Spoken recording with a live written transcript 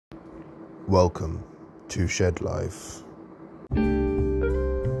Welcome to Shed Life.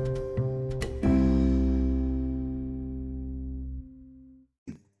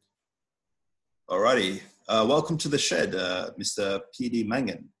 Alrighty, welcome to the Shed, Mr. PD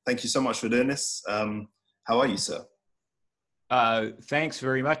Mangan. Thank you so much for doing this. How are you, sir? Thanks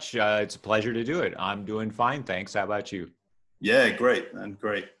very much. It's a pleasure to do it. I'm doing fine, thanks. How about you? Yeah, great, man,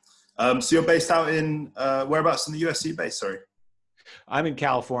 great. So you're based out in, whereabouts in the US are you based, sorry? I'm in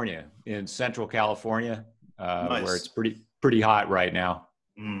California, in Central California, where Nice. it's pretty hot right now.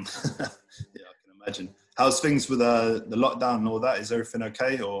 Yeah, I can imagine. How's things with the lockdown and all that? Is everything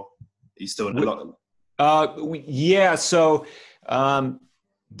okay, or are you still in a lockdown? Yeah, so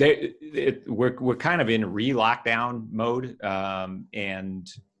we're kind of in re-lockdown mode, and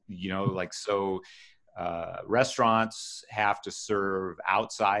restaurants have to serve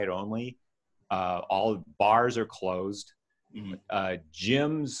outside only. All bars are closed.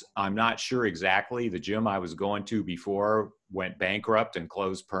 Gyms, I'm not sure exactly. The gym I was going to before went bankrupt and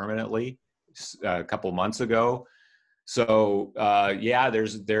closed permanently a couple months ago. So yeah,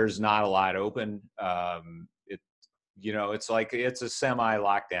 there's not a lot open. It's a semi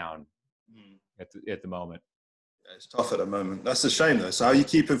lockdown at the moment. Yeah, it's tough at the moment. That's a shame though. So how are you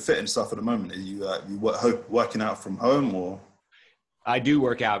keeping fit and stuff at the moment? Are you working out from home or? I do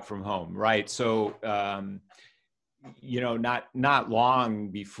work out from home, right? So not long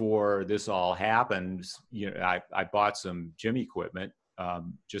before this all happened, I bought some gym equipment,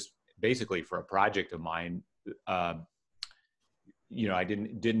 just basically for a project of mine. I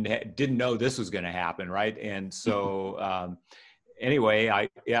didn't know this was going to happen, right? And so anyway,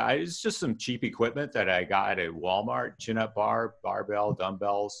 it's just some cheap equipment that I got at Walmart: chin-up bar, barbell,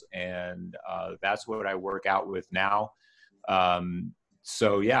 dumbbells, and that's what I work out with now.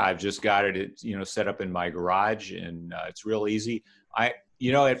 So yeah, I've just got it, set up in my garage, and it's real easy.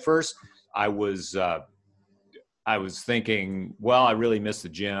 At first I was thinking, well, I really miss the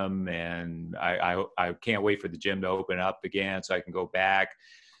gym, and I can't wait for the gym to open up again so I can go back.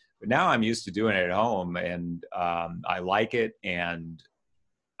 But now I'm used to doing it at home, and I like it, and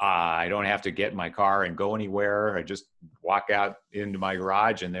I don't have to get in my car and go anywhere. I just walk out into my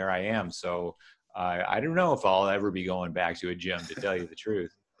garage, and there I am. So I don't know if I'll ever be going back to a gym, to tell you the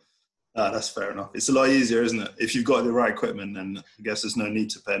truth. That's fair enough. It's a lot easier, isn't it? If you've got the right equipment, then I guess there's no need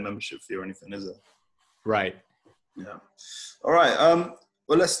to pay a membership fee or anything, is it? Right. Yeah. All right.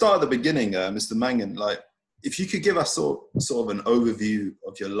 Well, let's start at the beginning, Mr. Mangan. Like, if you could give us sort of an overview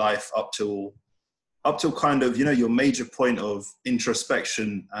of your life up till kind of, your major point of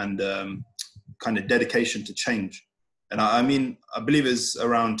introspection and kind of dedication to change. And I believe it's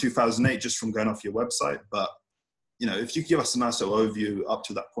around 2008, just from going off your website. But, if you could give us a nice little overview up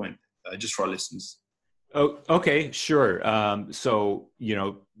to that point, just for our listeners. Oh, okay, sure. So,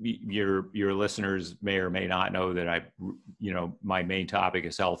 your listeners may or may not know that my main topic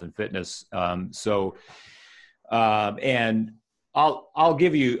is health and fitness. And I'll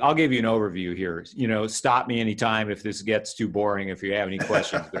give you an overview here. Stop me anytime if this gets too boring, if you have any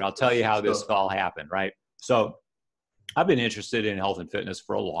questions, but I'll tell you how this all happened, right? So I've been interested in health and fitness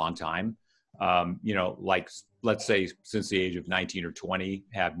for a long time. Let's say since the age of 19 or 20,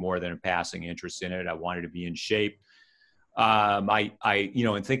 had more than a passing interest in it. I wanted to be in shape.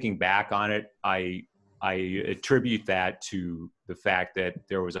 In thinking back on it, I attribute that to the fact that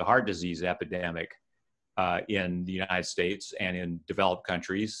there was a heart disease epidemic in the United States and in developed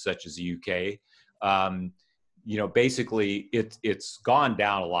countries such as the UK. Basically it's gone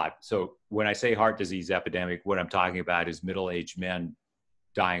down a lot. So when I say heart disease epidemic, what I'm talking about is middle-aged men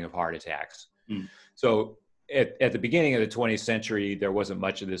dying of heart attacks. So at the beginning of the 20th century, there wasn't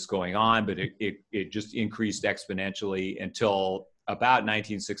much of this going on, but it just increased exponentially until about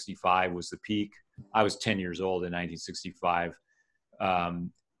 1965 was the peak. I was 10 years old in 1965.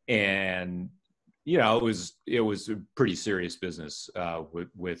 It was a pretty serious business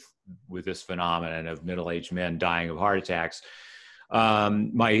with this phenomenon of middle-aged men dying of heart attacks.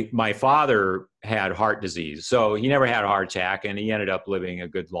 My father had heart disease, so he never had a heart attack, and he ended up living a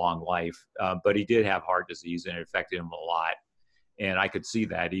good long life. But he did have heart disease, and it affected him a lot. And I could see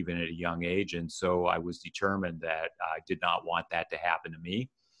that even at a young age. And so I was determined that I did not want that to happen to me.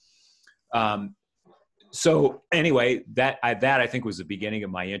 So anyway, that I think was the beginning of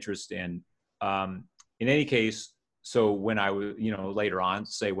my interest in any case. So when I was, later on,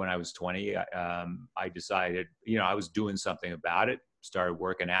 say when I was 20, I decided, I was doing something about it, started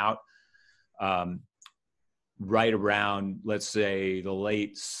working out. Right around, let's say, the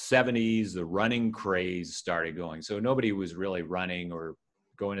late 70s, the running craze started going. So nobody was really running or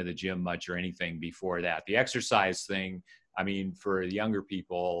going to the gym much or anything before that. The exercise thing, for the younger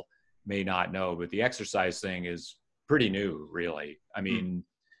people, may not know, but the exercise thing is pretty new, really. I mean,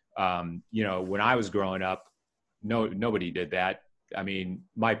 you know, when I was growing up, nobody did that. I mean,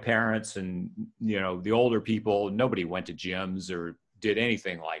 my parents and, you know, the older people, nobody went to gyms or did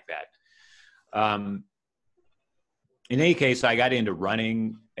anything like that. In any case, I got into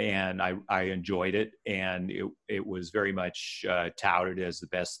running and I enjoyed it. And it was very much touted as the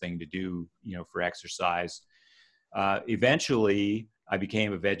best thing to do, you know, for exercise. Eventually, I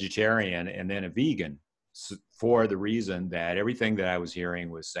became a vegetarian and then a vegan for the reason that everything that I was hearing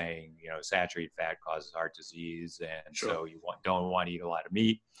was saying, you know, saturated fat causes heart disease. And so you don't want to eat a lot of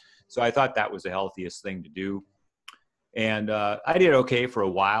meat. So I thought that was the healthiest thing to do. And I did okay for a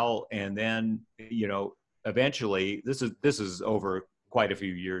while. And then, you know, eventually, this is over quite a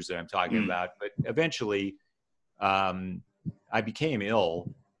few years that I'm talking about, but eventually I became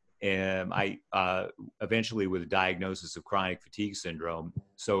ill. And I eventually with a diagnosis of chronic fatigue syndrome.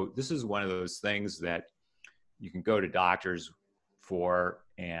 So this is one of those things that you can go to doctors for,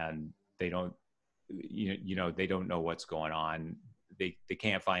 and they don't, you know, they don't know what's going on. They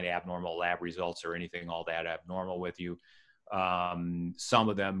can't find abnormal lab results or anything all that abnormal with you. Some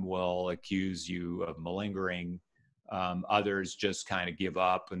of them will accuse you of malingering. Others just kind of give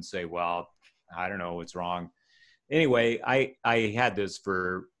up and say, well, I don't know what's wrong. Anyway, I had this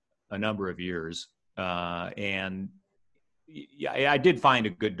for a number of years. And I did find a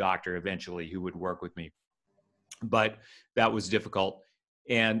good doctor eventually who would work with me, but that was difficult.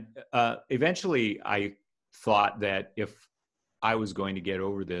 And eventually I thought that if I was going to get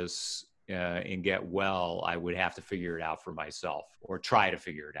over this and get well, I would have to figure it out for myself or try to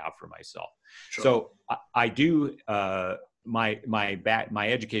figure it out for myself. Sure. So I do, my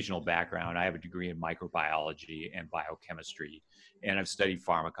educational background, I have a degree in microbiology and biochemistry, and I've studied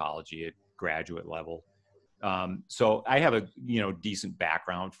pharmacology at graduate level. So I have a, you know, decent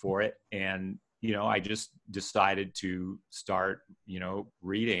background for it. And, you know, I just decided to start, you know,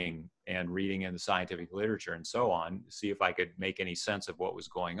 reading in the scientific literature and so on, see if I could make any sense of what was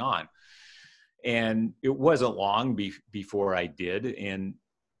going on. And it wasn't long before I did. And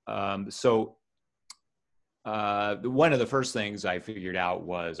so one of the first things I figured out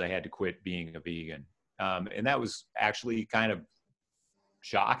was I had to quit being a vegan. And that was actually kind of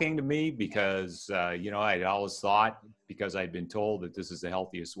shocking to me because, you know, I'd always thought, because I'd been told that this is the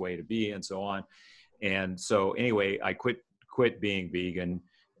healthiest way to be and so on. And so anyway, I quit being vegan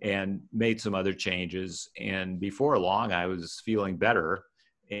and made some other changes. And before long, I was feeling better.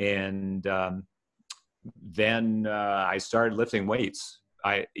 And then I started lifting weights.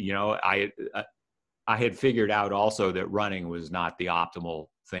 I had figured out also that running was not the optimal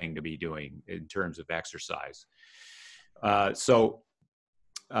thing to be doing in terms of exercise. So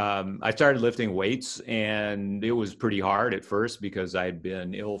I started lifting weights, and it was pretty hard at first because I'd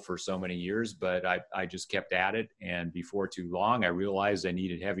been ill for so many years, but I just kept at it. And before too long, I realized I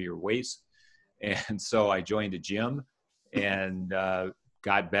needed heavier weights. And so I joined a gym and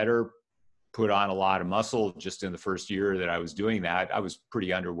got better, put on a lot of muscle just in the first year that I was doing that. I was pretty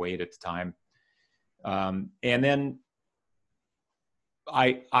underweight at the time. And then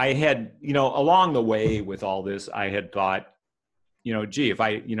I had, you know, along the way with all this, I had thought, you know, gee, if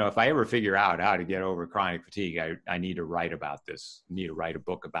I ever figure out how to get over chronic fatigue, I need to write about this. I need to write a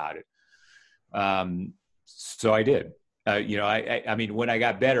book about it. So I did. You know, I mean, when I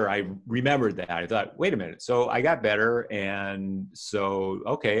got better, I remembered that. I thought, wait a minute. So I got better, and so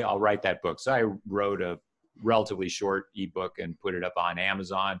okay, I'll write that book. So I wrote a relatively short ebook and put it up on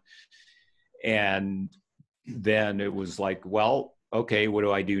Amazon. And then it was like, well, okay, what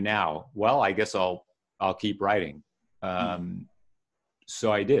do I do now? Well, I guess I'll keep writing.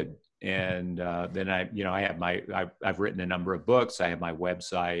 So I did. And then I've written a number of books. I have my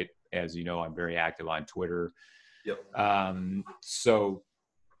website. As you know, I'm very active on Twitter. Yep. So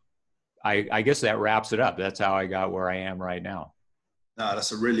I guess that wraps it up. That's how I got where I am right now. No,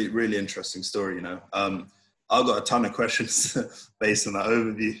 that's a really, really interesting story, you know. I've got a ton of questions based on that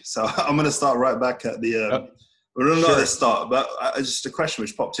overview. So I'm going to start right back at the, we're not at the start, but just a question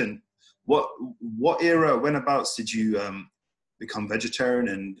which popped in. What era, whenabouts did you become vegetarian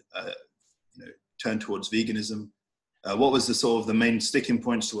and you know, turn towards veganism? What was the sort of the main sticking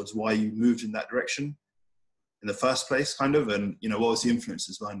points towards why you moved in that direction in the first place, kind of, and you know, what was the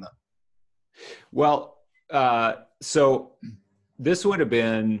influences behind that? Well, so this would have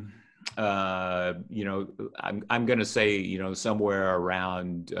been, you know, I'm going to say, you know, somewhere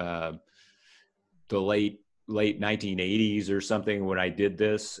around the late 1980s or something when I did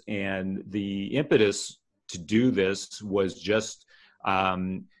this, and the impetus to do this was just,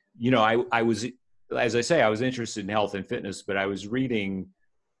 you know, I was, as I say, I was interested in health and fitness, but I was reading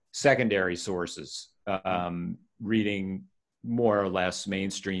secondary sources, reading more or less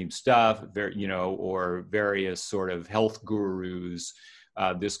mainstream stuff, or various sort of health gurus,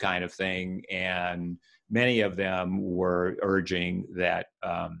 this kind of thing. And many of them were urging that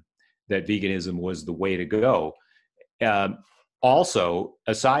that veganism was the way to go. Also,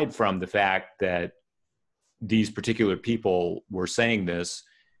 aside from the fact that these particular people were saying this,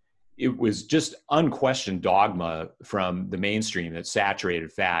 it was just unquestioned dogma from the mainstream that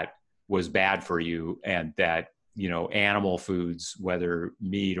saturated fat was bad for you, and that, animal foods, whether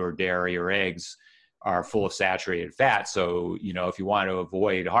meat or dairy or eggs, are full of saturated fat. So, if you want to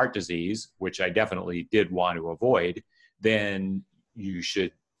avoid heart disease, which I definitely did want to avoid, then you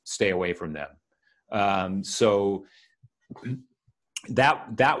should stay away from them. So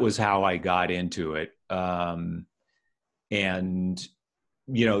that was how I got into it. And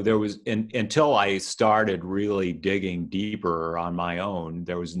there was, until I started really digging deeper on my own,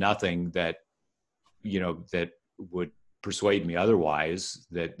 there was nothing that, that would persuade me otherwise,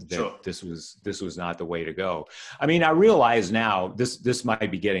 that Sure. this was not the way to go. I mean, I realize now this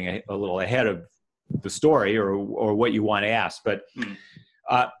might be getting a little ahead of the story or what you want to ask, but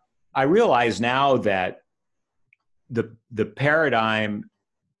I realize now that the paradigm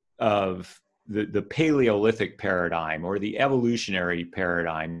of the Paleolithic paradigm, or the evolutionary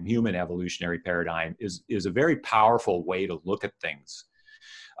paradigm, human evolutionary paradigm, is a very powerful way to look at things.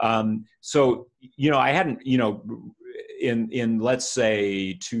 So, I hadn't, in let's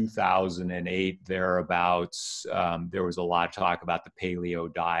say 2008, thereabouts, there was a lot of talk about the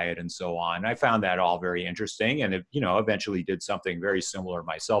paleo diet and so on. I found that all very interesting, and eventually did something very similar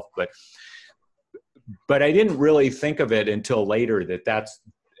myself, but I didn't really think of it until later that that's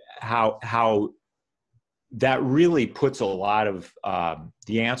how that really puts a lot of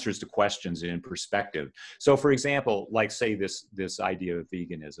the answers to questions in perspective. So, for example, like say this idea of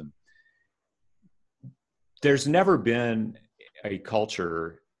veganism, there's never been a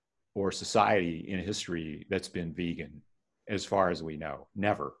culture or society in history that's been vegan, as far as we know.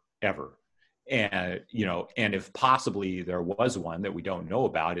 Never, ever. And and if possibly there was one that we don't know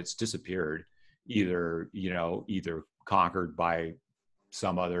about, it's disappeared, either conquered by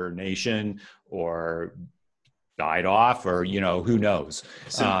some other nation or died off, or who knows.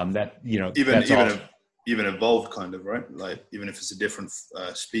 Even evolved, kind of, right? Like, even if it's a different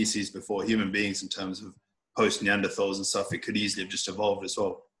species before human beings, in terms of post Neanderthals and stuff, it could easily have just evolved as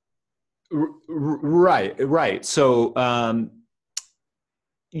well. Right. So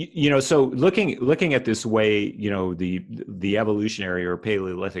so looking at this way, the evolutionary or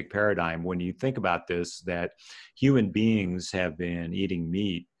Paleolithic paradigm, when you think about this, that human beings have been eating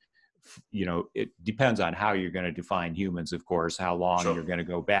meat, it depends on how you're going to define humans, of course, how long Sure. you're going to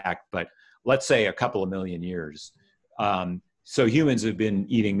go back, but let's say a couple of million years. So humans have been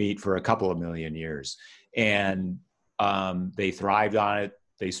eating meat for a couple of million years, and they thrived on it.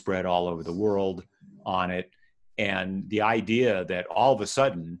 They spread all over the world on it. And the idea that all of a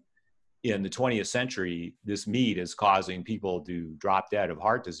sudden in the 20th century, this meat is causing people to drop dead of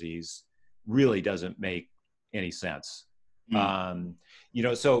heart disease really doesn't make any sense.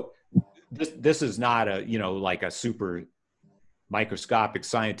 So this is not a, like a super microscopic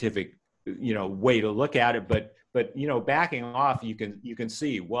scientific, way to look at it, but backing off, you can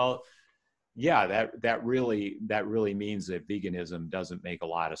see, well, yeah, that really means that veganism doesn't make a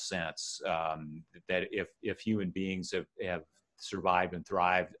lot of sense. That if human beings have survived and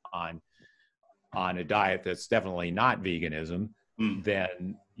thrived on a diet that's definitely not veganism,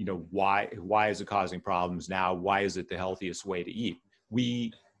 then why is it causing problems now? Why is it the healthiest way to eat?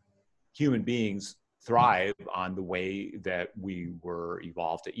 We human beings thrive on the way that we were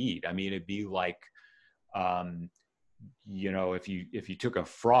evolved to eat. I mean, it'd be like if you took a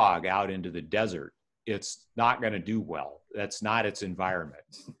frog out into the desert, it's not going to do well. That's not its environment.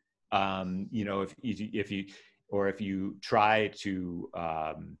 If you try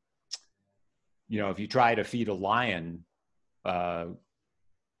to feed a lion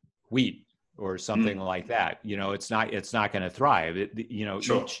wheat or something like that, it's not going to thrive.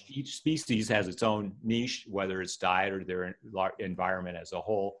 Sure. Each species has its own niche, whether it's diet or their environment as a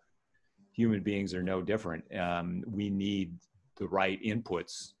whole. Human beings are no different. We need the right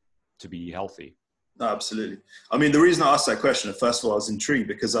inputs to be healthy. No, absolutely. I mean, the reason I asked that question, first of all, I was intrigued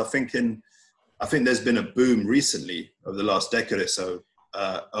because I think there's been a boom recently over the last decade or so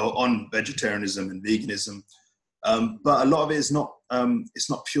on vegetarianism and veganism, but a lot of it is not. It's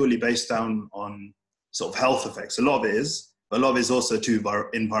not purely based down on sort of health effects. A lot of it is, but a lot of it is also too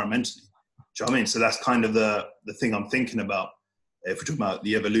environmentally. Do you know what I mean? So that's kind of the thing I'm thinking about. If we're talking about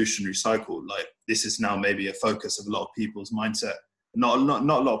the evolutionary cycle, like, this is now maybe a focus of a lot of people's mindset not a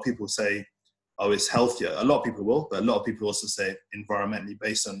lot of people say, oh, it's healthier. A lot of people will, but a lot of people also say environmentally,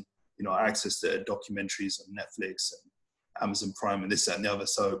 based on, you know, access to documentaries on Netflix and Amazon Prime and this, that, and the other.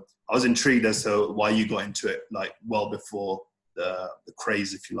 So I was intrigued as to why you got into it, like, well before the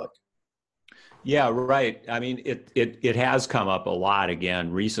craze, if you like. Yeah, right. I mean, it has come up a lot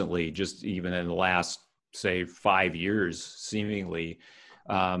again recently, just even in the last, say, 5 years, seemingly,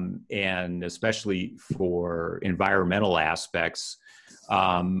 and especially for environmental aspects.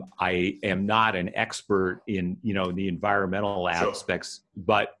 I am not an expert in, you know, the environmental aspects,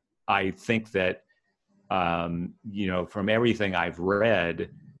 but I think that, you know, from everything I've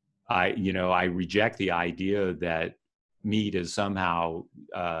read, I reject the idea that meat is somehow,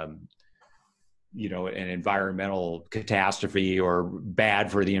 you know, an environmental catastrophe or bad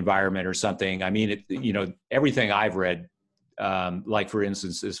for the environment or something. I mean, you know, everything I've read, like for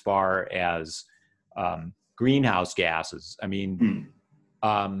instance, as far as greenhouse gases, I mean,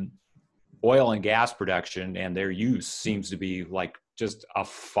 oil and gas production and their use seems to be like just a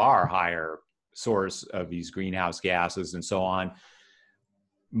far higher source of these greenhouse gases and so on.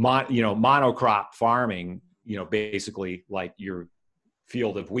 You know, monocrop farming, you know, basically like your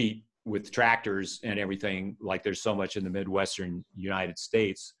field of wheat with tractors and everything, like there's so much in the Midwestern United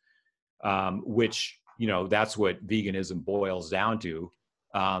States, which, you know, that's what veganism boils down to.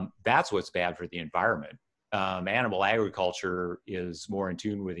 That's what's bad for the environment. Animal agriculture is more in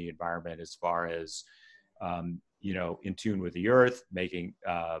tune with the environment as far as, you know, in tune with the earth, making,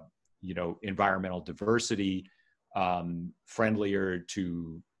 you know, environmental diversity friendlier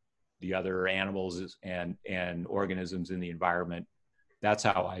to the other animals and organisms in the environment. That's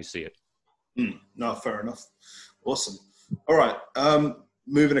how I see it. No, fair enough. Awesome. All right.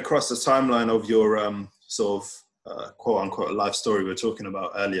 Moving across the timeline of your sort of quote unquote life story we were talking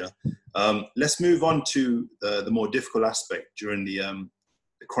about earlier. Let's move on to the more difficult aspect during the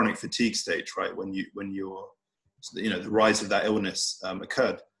chronic fatigue stage, right? When you're, you know, the rise of that illness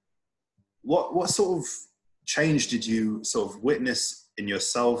occurred. What sort of change did you sort of witness in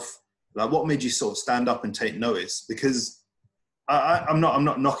yourself? Like, what made you sort of stand up and take notice? Because I'm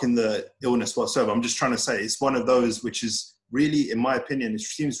not knocking the illness whatsoever. I'm just trying to say it's one of those which is really, in my opinion, it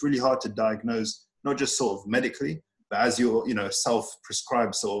seems really hard to diagnose, not just sort of medically, but as you're, you know,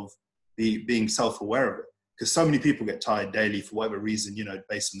 self-prescribed, sort of being self-aware of it. Because so many people get tired daily for whatever reason, you know,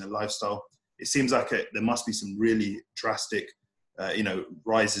 based on their lifestyle. It seems like there must be some really drastic, you know,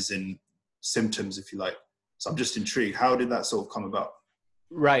 rises in symptoms, if you like. So I'm just intrigued. How did that sort of come about?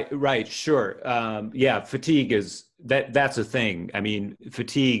 Right, sure. Yeah, fatigue that's a thing. I mean,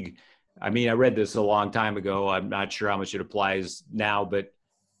 fatigue, I mean, I read this a long time ago. I'm not sure how much it applies now, but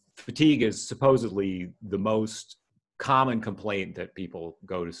fatigue is supposedly the most common complaint that people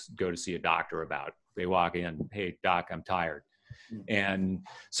go to see a doctor about. They walk in, hey, doc, I'm tired. And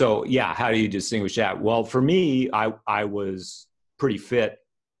so, yeah, how do you distinguish that? Well, for me, I was pretty fit.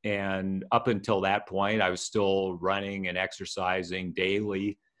 And up until that point, I was still running and exercising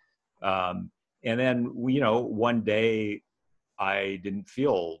daily. And then, you know, one day I didn't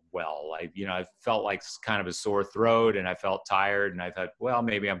feel well. I felt like kind of a sore throat and I felt tired and I thought, well,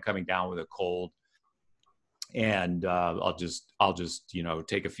 maybe I'm coming down with a cold and I'll just, you know,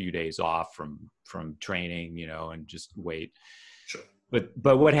 take a few days off from training, you know, and just wait. Sure.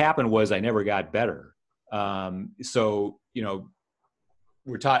 But what happened was I never got better. So, you know,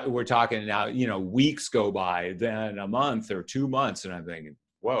 we're talking now, you know, weeks go by, then a month or 2 months. And I'm thinking,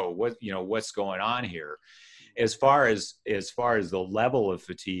 whoa, what's going on here? As far as the level of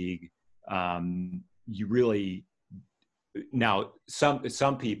fatigue, you really, now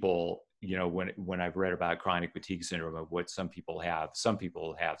some people, you know, when I've read about chronic fatigue syndrome of what some people have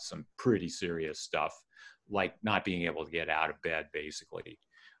some pretty serious stuff, like not being able to get out of bed, basically.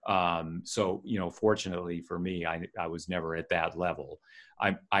 So, you know, fortunately for me, I was never at that level.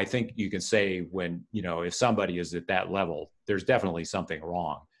 I think you can say when, you know, if somebody is at that level, there's definitely something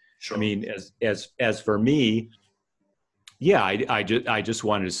wrong. Sure. I mean, as for me, yeah, I just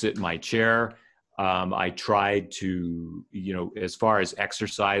wanted to sit in my chair. I tried to, you know, as far as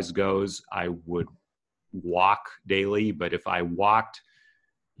exercise goes, I would walk daily, but if I walked,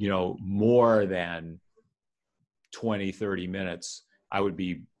 you know, more than 20, 30 minutes, I would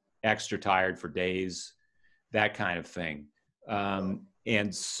be extra tired for days, that kind of thing.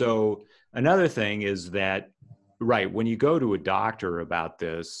 And so another thing is that, right, when you go to a doctor about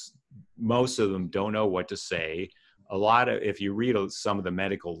this, most of them don't know what to say. If you read some of the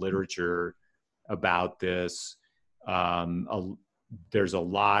medical literature about this, there's a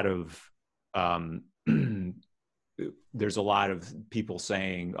lot of there's a lot of people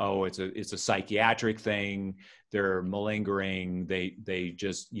saying, oh, it's a psychiatric thing. They're malingering. They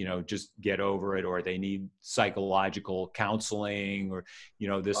just, just get over it, or they need psychological counseling, or,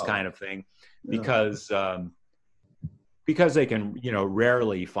 this kind of thing, because they can,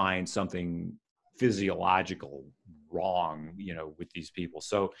 rarely find something physiological wrong, with these people.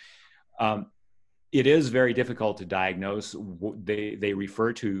 So, it is very difficult to diagnose. They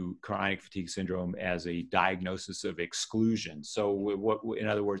refer to chronic fatigue syndrome as a diagnosis of exclusion. So in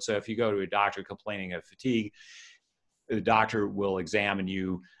other words, so if you go to a doctor complaining of fatigue, the doctor will examine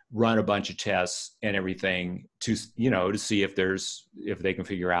you, run a bunch of tests and everything to see if they can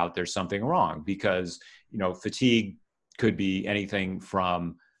figure out there's something wrong, because, fatigue could be anything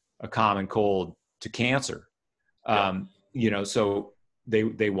from a common cold to cancer. So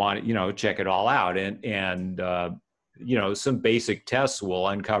they want to, check it all out, and some basic tests will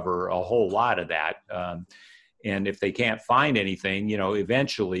uncover a whole lot of that. And if they can't find anything,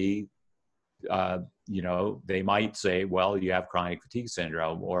 eventually, they might say, well, you have chronic fatigue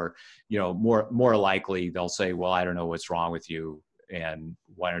syndrome, or, more likely they'll say, well, I don't know what's wrong with you, and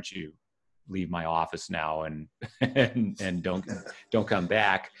why don't you leave my office now and and don't come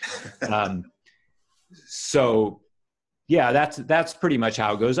back. So yeah, that's pretty much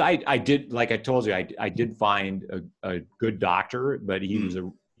how it goes. I did, like I told you, I did find a good doctor, but he was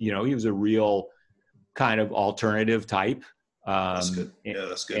he was a real kind of alternative type. That's good. Yeah,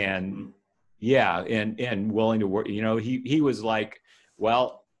 that's good. And and willing to work. He was like,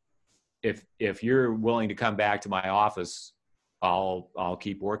 well, if you're willing to come back to my office, I'll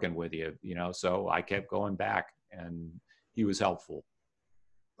keep working with you. So I kept going back, and he was helpful.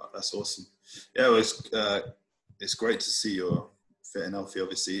 Oh, that's awesome. Yeah, it's great to see you're fit and healthy,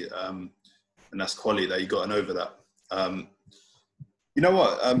 obviously, and that's quality that you've gotten over that. You know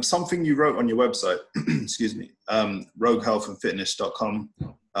what? Something you wrote on your website, excuse me, roguehealthandfitness.com,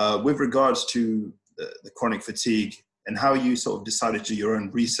 with regards to the chronic fatigue and how you sort of decided to do your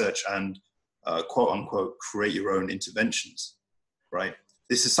own research and quote unquote create your own interventions, right?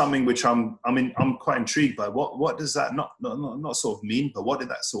 This is something which I'm quite intrigued by. What does that not sort of mean, but what did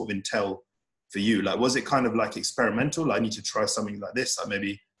that sort of entail for you? Like, was it kind of like experimental? Like, I need to try something like this. Like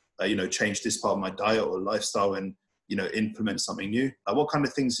maybe, change this part of my diet or lifestyle and, implement something new. Like, what kind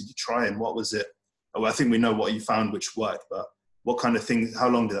of things did you try, and what was it? Well, I think we know what you found, which worked, but what kind of things, how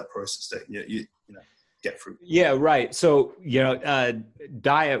long did that process take? You get through? Yeah, right. So,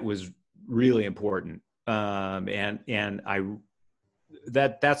 diet was really important. And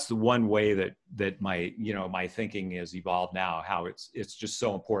that's the one way that my, my thinking has evolved now, how it's just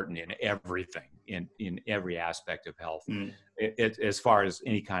so important in everything, in every aspect of health, as far as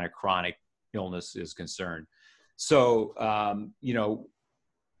any kind of chronic illness is concerned. So,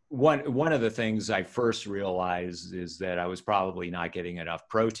 one of the things I first realized is that I was probably not getting enough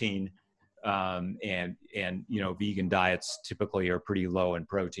protein, and vegan diets typically are pretty low in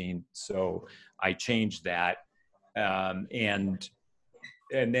protein. So I changed that. And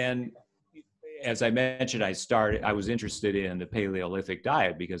then, as I mentioned, I was interested in the Paleolithic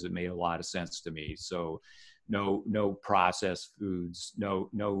diet because it made a lot of sense to me. So no processed foods,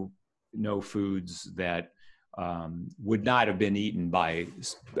 no foods that would not have been eaten by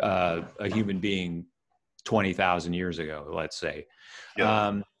a human being 20,000 years ago, let's say.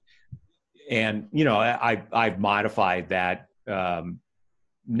 Yeah. And I've modified that.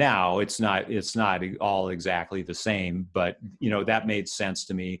 Now it's not all exactly the same, but that made sense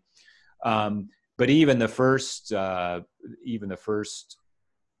to me. But even the first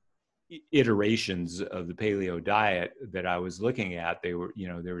iterations of the paleo diet that I was looking at, there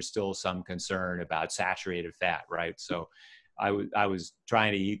was still some concern about saturated fat, right? So I was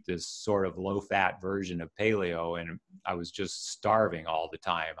trying to eat this sort of low fat version of paleo, and I was just starving all the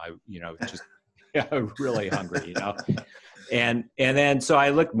time. Just really hungry, And then, so I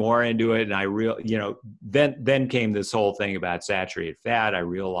looked more into it, and I then came this whole thing about saturated fat. I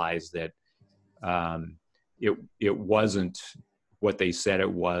realized that it wasn't what they said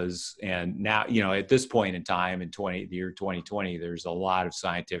it was. And now, at this point in time, in the year 2020, there's a lot of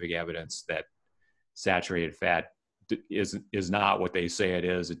scientific evidence that saturated fat is not what they say it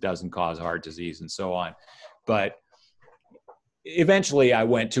is. It doesn't cause heart disease and so on. But eventually I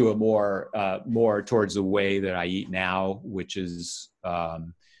went to a more towards the way that I eat now, which is,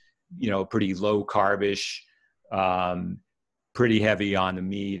 pretty low carbish, pretty heavy on the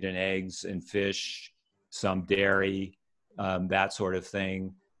meat and eggs and fish, some dairy, that sort of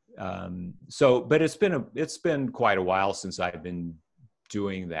thing. But it's been quite a while since I've been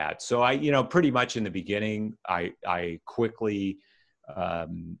doing that. So I, pretty much in the beginning, I quickly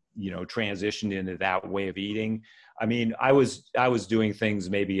transitioned into that way of eating. I mean, I was doing things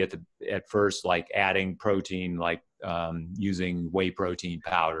maybe at first, like adding protein, like using whey protein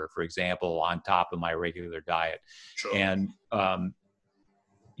powder, for example, on top of my regular diet. Sure. And,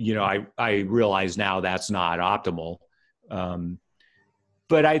 I realize now that's not optimal.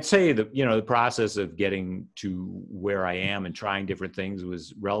 But I'd say that, the process of getting to where I am and trying different things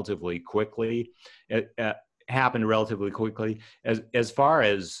was relatively quickly. It happened relatively quickly. As far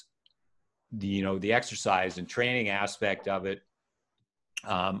as the exercise and training aspect of it,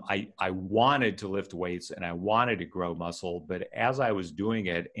 I wanted to lift weights and I wanted to grow muscle, but as I was doing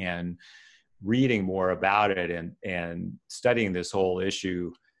it and reading more about it and studying this whole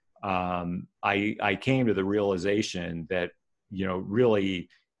issue, I came to the realization that, really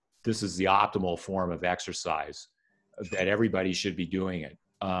this is the optimal form of exercise, that everybody should be doing it.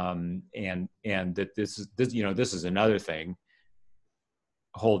 And that this is another thing,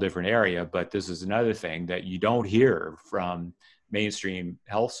 a whole different area, but this is another thing that you don't hear from mainstream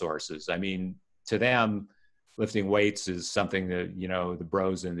health sources. I mean, to them, lifting weights is something that, the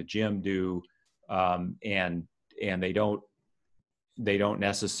bros in the gym do. And they don't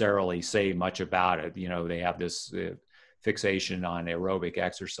necessarily say much about it. They have this fixation on aerobic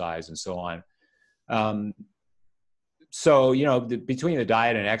exercise and so on. So, between the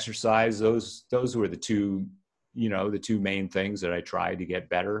diet and exercise, those were the two main things that I tried to get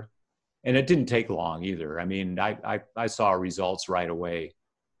better. And it didn't take long either. I mean, I saw results right away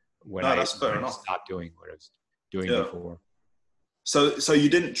when I stopped doing what I was doing before. So you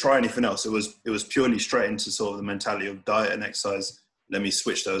didn't try anything else. It was purely straight into sort of the mentality of diet and exercise. Let me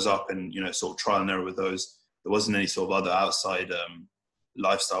switch those up and, sort of trial and error with those. There wasn't any sort of other outside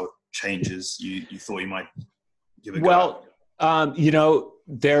lifestyle changes you thought you might give a go? Well,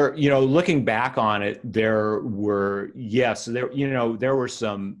 looking back on it, there were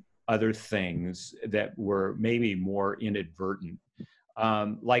some other things that were maybe more inadvertent.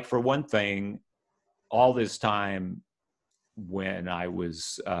 Like, for one thing, all this time when I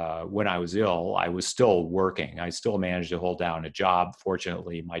was ill, I was still working. I still managed to hold down a job.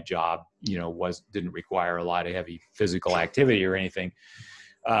 Fortunately, my job, didn't require a lot of heavy physical activity or anything.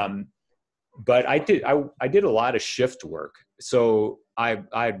 But I did a lot of shift work. So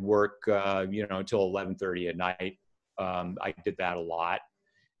I'd work, until 11:30 at night. I did that a lot.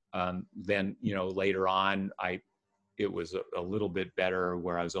 Then, later on, it was a little bit better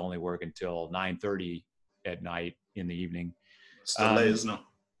where I was only working till 9:30 at night in the evening. Still late, isn't it?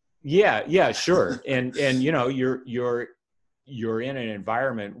 Yeah, sure. And you're in an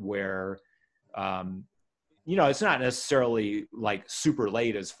environment where, it's not necessarily like super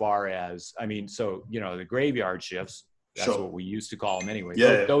late as far as, the graveyard shifts, that's Sure. what we used to call them anyway.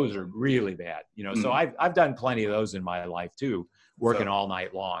 Yeah. Those are really bad, so I've done plenty of those in my life too, working all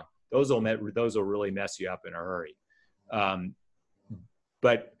night long. Those will really mess you up in a hurry.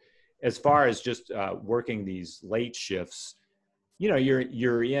 But as far as just working these late shifts,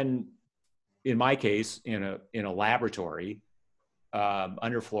 you're in my case, in a laboratory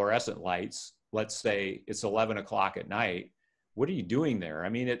under fluorescent lights. Let's say it's 11 o'clock at night. What are you doing there? I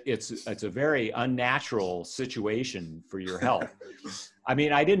mean, it's a very unnatural situation for your health. I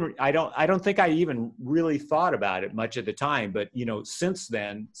mean, I don't think I even really thought about it much at the time, but since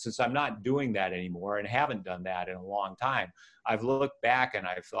then, since I'm not doing that anymore and haven't done that in a long time, I've looked back and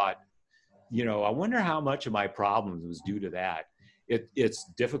I've thought, I wonder how much of my problems was due to that. It's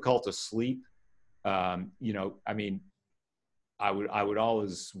difficult to sleep. I would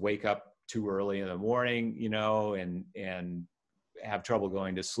always wake up too early in the morning, and have trouble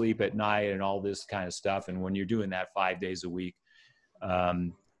going to sleep at night and all this kind of stuff. And when you're doing that 5 days a week,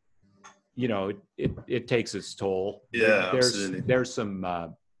 it takes its toll. Yeah, absolutely. There's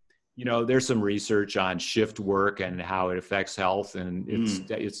some, there's some research on shift work and how it affects health, and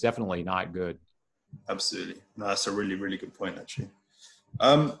it's definitely not good. Absolutely. No, that's a really, really good point, actually.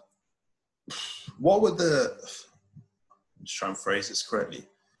 Just try and phrase this correctly.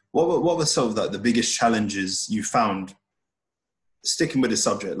 What were some of the biggest challenges you found sticking with the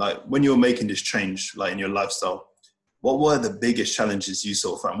subject? Like, when you were making this change, like in your lifestyle, what were the biggest challenges you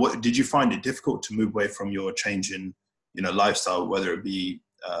sort of found? What did you find it difficult to move away from your change in, lifestyle, whether it be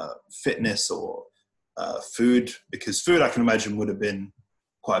fitness or food? Because food, I can imagine, would have been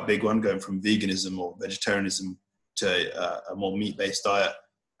quite a big one, going from veganism or vegetarianism to a more meat-based diet.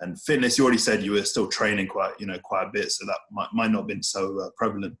 And fitness, you already said you were still training quite a bit, so that might not have been so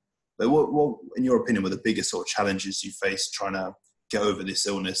prevalent. But what, in your opinion, were the biggest sort of challenges you faced trying to get over this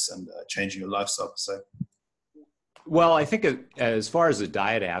illness and changing your lifestyle? So, well, I think as far as the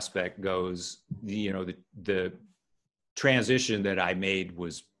diet aspect goes, the transition that I made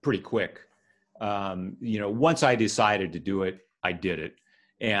was pretty quick. Once I decided to do it, I did it.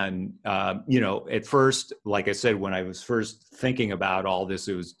 And, at first, like I said, when I was first thinking about all this,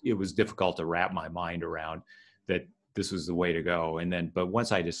 it was difficult to wrap my mind around that this was the way to go. But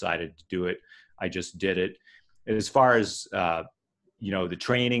once I decided to do it, I just did it. As far as, the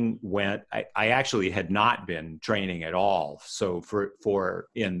training went, I actually had not been training at all. So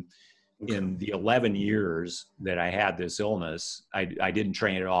in the 11 years that I had this illness, I didn't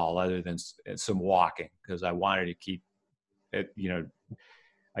train at all other than some walking, because I wanted to keep it,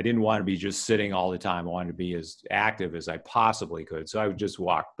 I didn't want to be just sitting all the time. I wanted to be as active as I possibly could. So I would just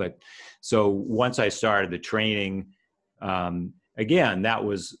walk. But so once I started the training, again, that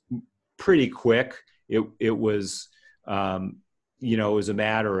was pretty quick. It was, it was a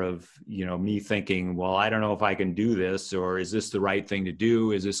matter of, me thinking, well, I don't know if I can do this, or is this the right thing to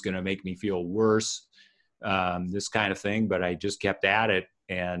do? Is this going to make me feel worse? This kind of thing. But I just kept at it,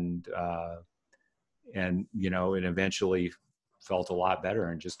 and it eventually felt a lot better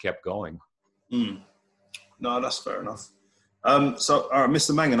and just kept going. No, that's fair enough. So, all right,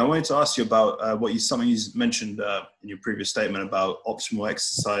 Mr. Mangan, I wanted to ask you about something you mentioned in your previous statement about optimal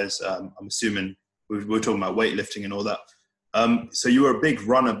exercise. I'm assuming we were talking about weightlifting and all that. So you were a big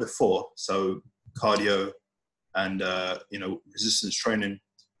runner before, so cardio and, resistance training.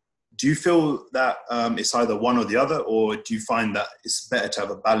 Do you feel that it's either one or the other, or do you find that it's better to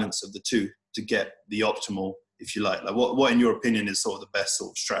have a balance of the two to get the optimal, if you like? Like what in your opinion is sort of the best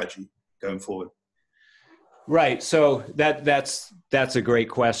sort of strategy going forward? Right. So that's a great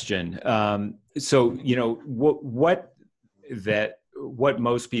question. What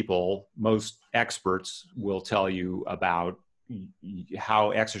most experts will tell you about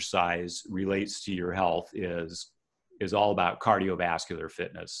how exercise relates to your health is all about cardiovascular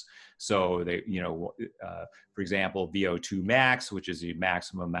fitness. So they, for example, VO2 max, which is the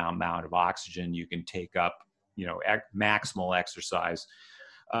maximum amount of oxygen you can take up, maximal exercise,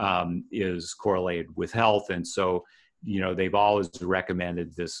 is correlated with health. And so, they've always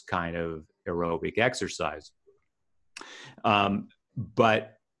recommended this kind of aerobic exercise.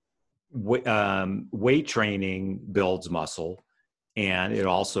 But weight training builds muscle, and it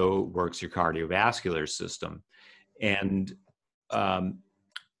also works your cardiovascular system. And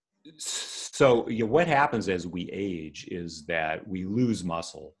so what happens as we age is that we lose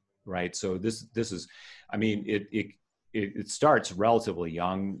muscle, right? So this is, it starts relatively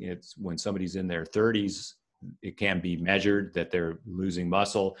young. It's when somebody's in their 30s, it can be measured that they're losing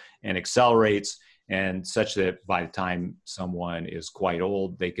muscle, and accelerates, and such that by the time someone is quite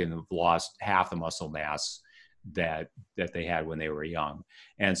old, they can have lost half the muscle mass that they had when they were young.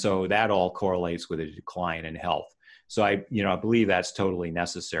 And so that all correlates with a decline in health. So I believe that's totally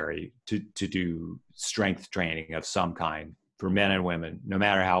necessary to do strength training of some kind for men and women, no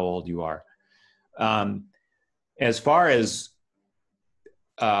matter how old you are. As far as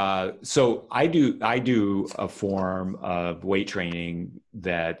so I do a form of weight training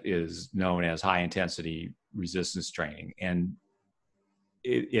that is known as high intensity resistance training, and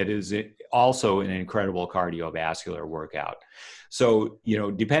it is also an incredible cardiovascular workout. So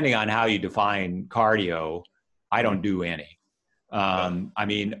depending on how you define cardio, I don't do any. On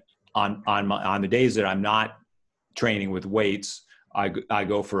the days that I'm not training with weights, I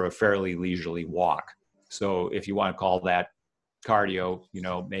go for a fairly leisurely walk. So if you want to call that cardio,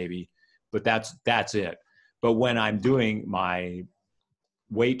 maybe, but that's it. But when I'm doing my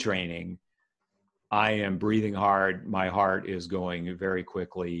weight training, I am breathing hard. My heart is going very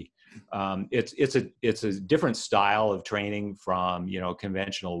quickly. It's a different style of training from,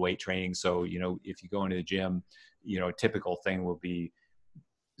 conventional weight training. So, if you go into the gym, a typical thing will be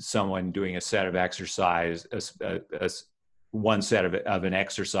someone doing a set of exercise, one set of an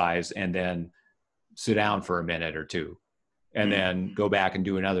exercise, and then sit down for a minute or two, and then go back and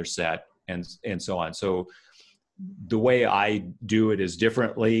do another set, and so on. So the way I do it is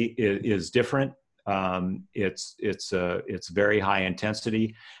different. It's very high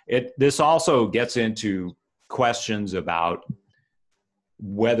intensity. This also gets into questions about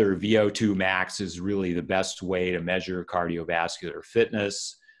whether VO2 max is really the best way to measure cardiovascular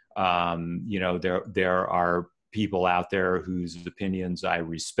fitness. There are people out there whose opinions I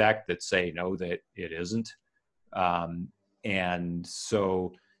respect that say no, that it isn't. And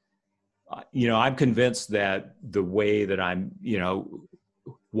so, I'm convinced that the way that I'm,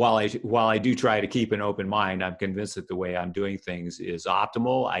 while I do try to keep an open mind, I'm convinced that the way I'm doing things is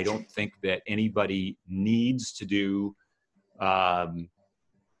optimal. I don't think that anybody needs to do,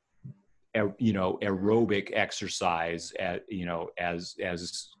 aerobic exercise as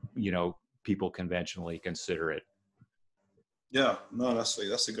people conventionally consider it. Yeah, no, that's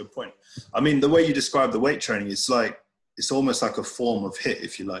a good point. I mean, the way you describe the weight training, it's almost like a form of HIIT,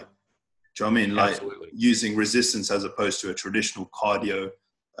 if you like. Do you know what I mean? Like Absolutely. using resistance as opposed to a traditional cardio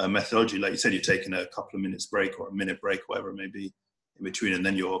methodology. Like you said, you're taking a couple of minutes break or a minute break, whatever it may be in between, and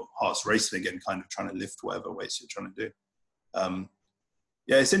then your heart's racing again, kind of trying to lift whatever weights you're trying to do.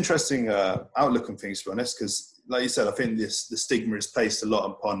 Yeah, it's interesting outlook on things, to be honest, because like you said, I think the stigma is placed a lot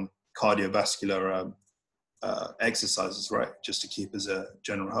upon cardiovascular exercises, right? Just to keep as a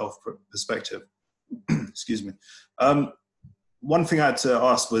general health perspective. Excuse me. One thing I had to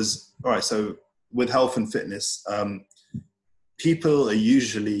ask was, all right, so with health and fitness, people are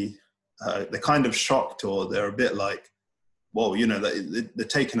usually, they're kind of shocked, or they're a bit like, whoa, you know, they're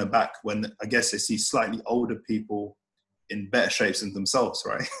taken aback when I guess they see slightly older people in better shapes than themselves,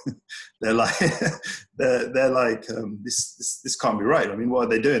 right? They're like, this can't be right. I mean, what are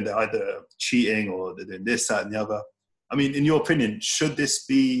they doing? They're either cheating or they're doing this, that, and the other. I mean, in your opinion, should this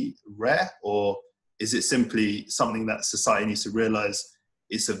be rare, or is it simply something that society needs to realize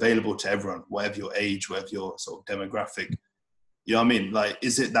is available to everyone, whatever your age, whatever your sort of demographic? You know what I mean? Like,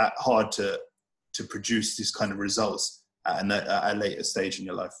 is it that hard to produce these kind of results at a later stage in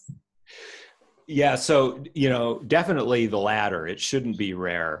your life? Yeah. So, you know, definitely the latter. It shouldn't be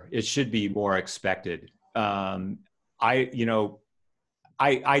rare. It should be more expected.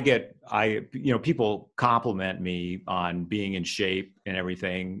 People compliment me on being in shape and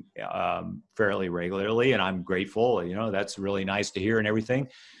everything fairly regularly, and I'm grateful. You know, that's really nice to hear and everything.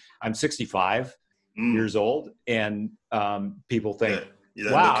 I'm 65 years old, and people think,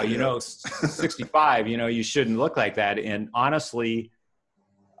 wow, 65, you know, you shouldn't look like that. And honestly,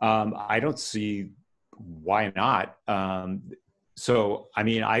 I don't see why not. So, I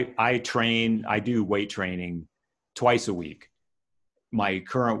mean, I do weight training twice a week. My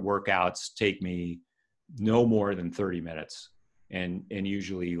current workouts take me no more than 30 minutes and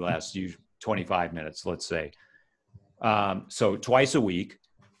usually last 25 minutes, let's say. So twice a week.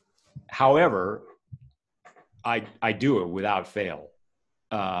 However, I do it without fail.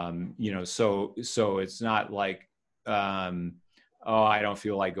 You know, so it's not like, oh, I don't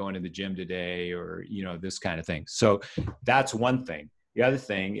feel like going to the gym today, or, you know, this kind of thing. So that's one thing. The other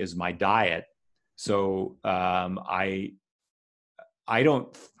thing is my diet. So I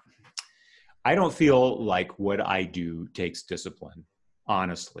don't feel like what I do takes discipline,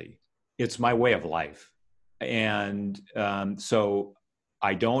 honestly. It's my way of life. And so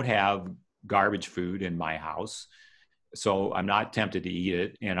I don't have garbage food in my house. So I'm not tempted to eat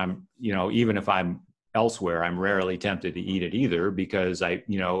it. And I'm, you know, even if I'm elsewhere, I'm rarely tempted to eat it either, because I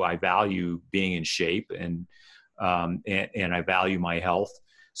value being in shape and I value my health.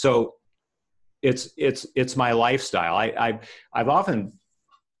 So it's my lifestyle. I've often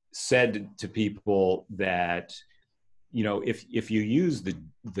said to people that, you know, if you use the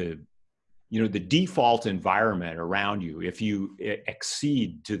default environment around you, if you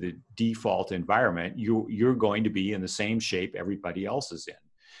exceed to the default environment, you're going to be in the same shape everybody else is in.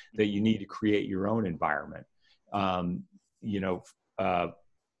 That you need to create your own environment.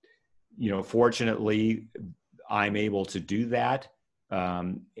 Fortunately, I'm able to do that.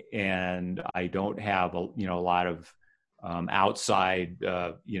 And I don't have a lot of outside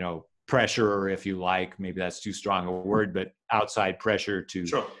pressure, if you like. Maybe that's too strong a word, but outside pressure to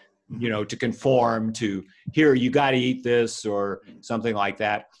Sure. To conform to, here, you got to eat this or something like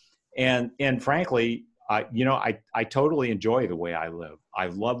that. And frankly, I totally enjoy the way I live. I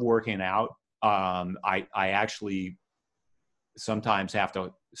love working out. I actually sometimes have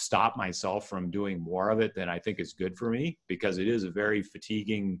to stop myself from doing more of it than I think is good for me, because it is a very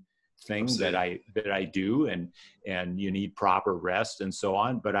fatiguing thing that I do, and you need proper rest and so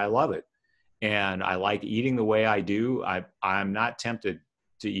on, but I love it. And I like eating the way I do. I'm not tempted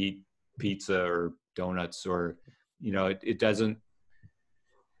to eat pizza or donuts, or, it doesn't,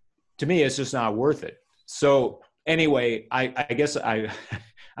 to me, it's just not worth it. So anyway, I guess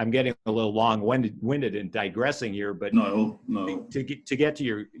I'm getting a little long-winded and digressing here, but no. To get to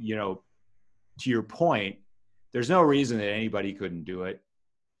your, to your point, there's no reason that anybody couldn't do it.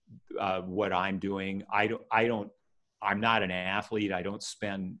 What I'm doing, I'm not an athlete. I don't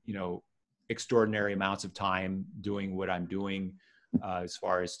spend, extraordinary amounts of time doing what I'm doing as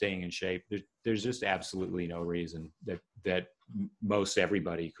far as staying in shape. There's just absolutely no reason that most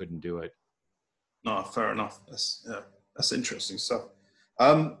everybody couldn't do it. No, fair enough. That's interesting stuff.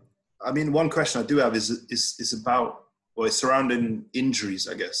 I mean, one question I do have is about, well, it's surrounding injuries,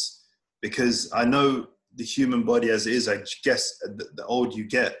 I guess, because I know the human body as it is, I guess the older you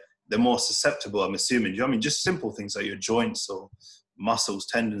get, the more susceptible, I'm assuming. I mean, just simple things like your joints or muscles,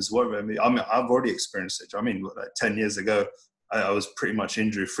 tendons, whatever. I mean, I've already experienced it. I mean, like 10 years ago, I was pretty much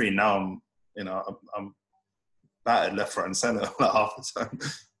injury free. Now I'm battered left, right, and center like half the time.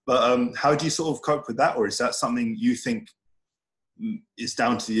 But how do you sort of cope with that, or is that something you think is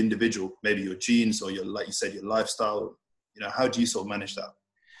down to the individual? Maybe your genes, or your, like you said, your lifestyle. How do you sort of manage that?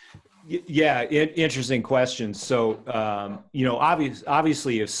 Yeah, interesting question. So,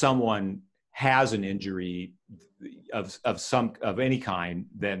 obviously, if someone has an injury of any kind,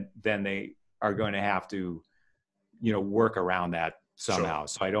 then they are going to have to, work around that somehow. Sure.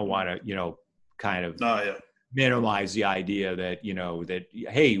 So I don't want to, kind of minimize the idea that, that,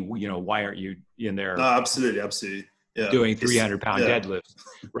 hey, why aren't you in there? No, absolutely. Yeah. Doing 300-pound deadlifts,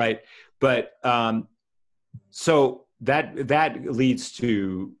 right? But so that leads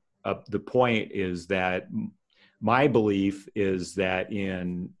to the point is that my belief is that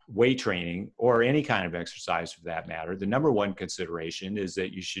in weight training or any kind of exercise for that matter, the number one consideration is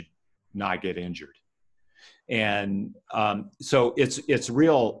that you should not get injured. And so it's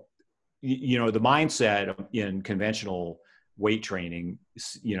real, the mindset in conventional weight training,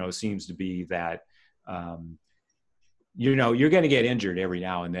 seems to be that, you're going to get injured every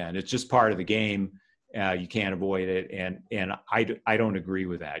now and then. It's just part of the game. You can't avoid it. And I don't agree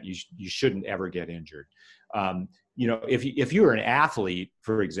with that. You shouldn't ever get injured. If you're an athlete,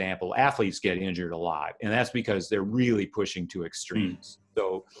 for example, athletes get injured a lot, and that's because they're really pushing to extremes.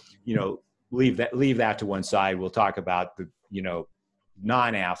 So, leave that to one side. We'll talk about the,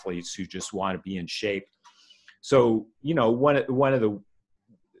 non-athletes who just want to be in shape. So, one of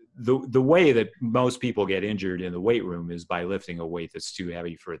the way that most people get injured in the weight room is by lifting a weight that's too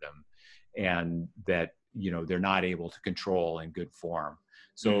heavy for them, and that, they're not able to control in good form.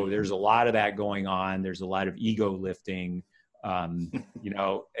 So there's a lot of that going on. There's a lot of ego lifting, and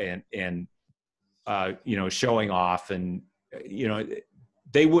showing off, and,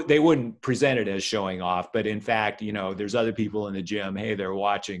 they wouldn't present it as showing off, but in fact, there's other people in the gym, hey, they're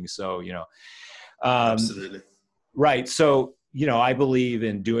watching. So, absolutely. Right. So, I believe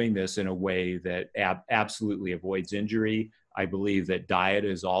in doing this in a way that absolutely avoids injury. I believe that diet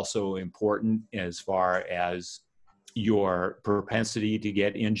is also important as far as your propensity to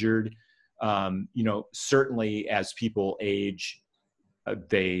get injured. Certainly as people age,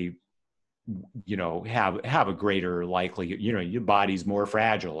 they, have a greater likelihood, your body's more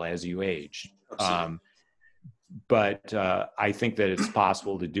fragile as you age. But I think that it's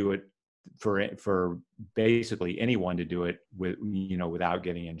possible to do it for basically anyone to do it without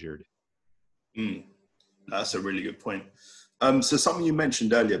getting injured. That's a really good point. So something you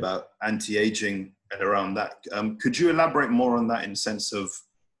mentioned earlier about anti-aging and around that, could you elaborate more on that in the sense of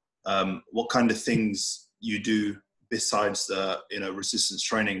what kind of things you do besides the resistance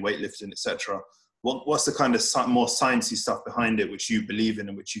training, weightlifting, etc.? What's the kind of more sciencey stuff behind it which you believe in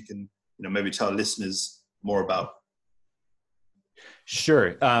and which you can maybe tell listeners more about?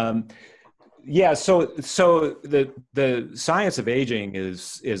 Sure. Yeah. So the science of aging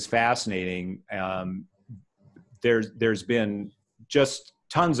is fascinating. There's been just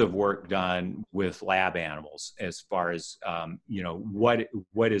tons of work done with lab animals as far as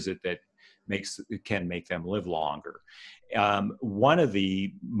what is it that can make them live longer. One of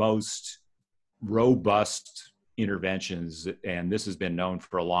the most robust interventions, and this has been known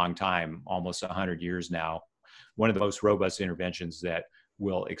for a long time, almost 100 years now, one of the most robust interventions that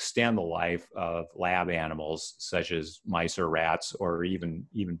will extend the life of lab animals such as mice or rats or even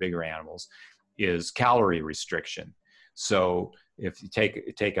bigger animals is calorie restriction. So if you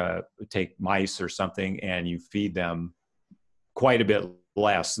take mice or something and you feed them quite a bit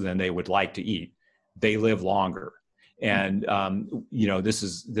less than they would like to eat, they live longer. And this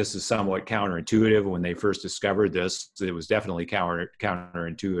is somewhat counterintuitive. When they first discovered this, it was definitely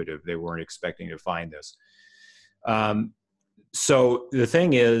counterintuitive. They weren't expecting to find this. So the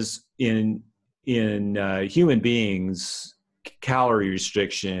thing is, in human beings, calorie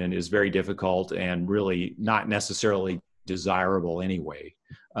restriction is very difficult and really not necessarily desirable anyway.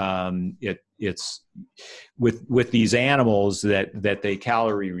 It's with these animals that they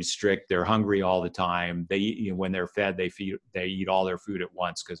calorie restrict. They're hungry all the time. When they're fed, they eat all their food at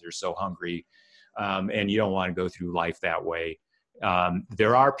once because they're so hungry, and you don't want to go through life that way.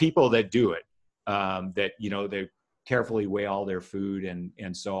 There are people that do it, that they carefully weigh all their food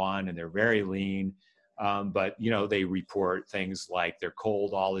and so on, and they're very lean. But they report things like they're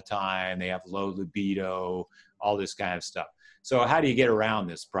cold all the time, they have low libido, all this kind of stuff. So how do you get around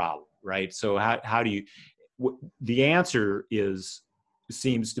this problem, right? So how do you? The answer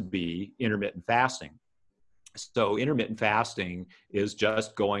seems to be intermittent fasting. So intermittent fasting is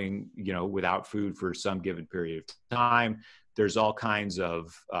just going, without food for some given period of time. There's all kinds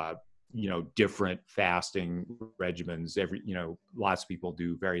of different fasting regimens. Lots of people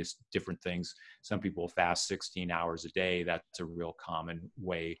do various different things. Some people fast 16 hours a day. That's a real common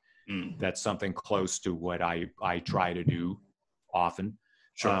way. That's something close to what I try to do often.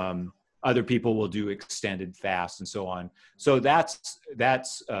 Sure. Other people will do extended fasts and so on. So that's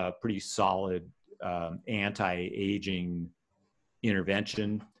a pretty solid anti-aging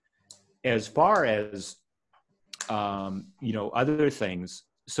intervention. As far as other things,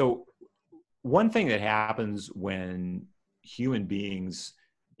 so one thing that happens when human beings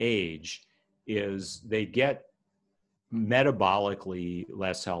age is they get metabolically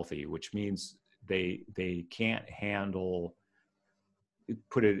less healthy, which means they can't handle, to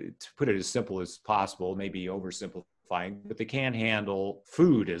put it as simple as possible, maybe oversimplifying, but they can't handle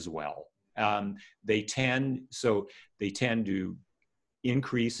food as well. They tend to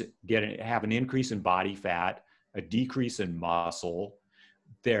have an increase in body fat, a decrease in muscle.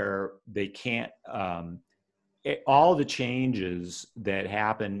 They can't, all the changes that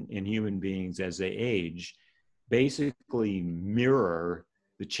happen in human beings as they age basically mirror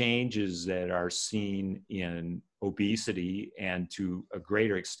the changes that are seen in obesity and, to a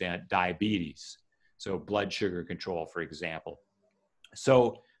greater extent, diabetes. So blood sugar control, for example.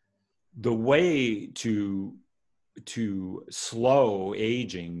 So the way to slow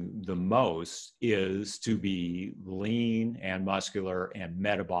aging the most is to be lean and muscular and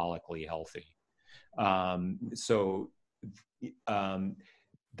metabolically healthy.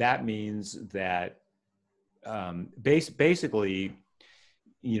 That means that basically,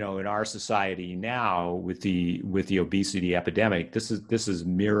 in our society now with the obesity epidemic, this is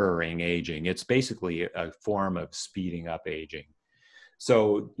mirroring aging. It's basically a form of speeding up aging.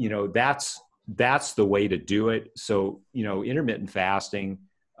 So, that's the way to do it. So, intermittent fasting,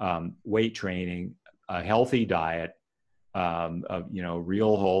 weight training, a healthy diet, of,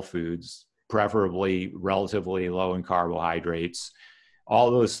 real whole foods, preferably relatively low in carbohydrates, all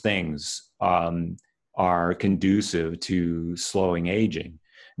those things are conducive to slowing aging.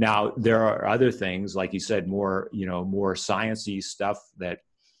 Now, there are other things, like you said, more sciencey stuff that,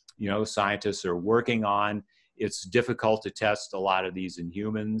 scientists are working on. It's difficult to test a lot of these in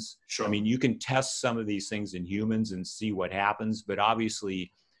humans. Sure. I mean, you can test some of these things in humans and see what happens, but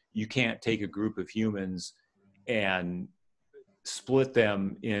obviously you can't take a group of humans and split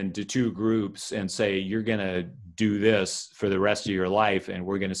them into two groups and say, you're going to do this for the rest of your life, and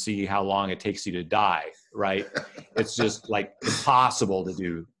we're going to see how long it takes you to die, right? It's just like impossible to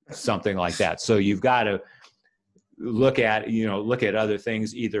do something like that. So you've got to look at other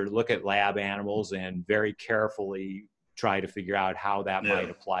things, either look at lab animals and very carefully try to figure out how that might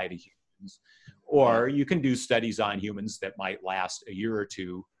apply to humans, or you can do studies on humans that might last a year or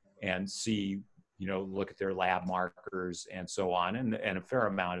two and see, look at their lab markers and so on. And a fair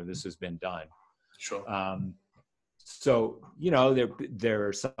amount of this has been done. Sure. So, there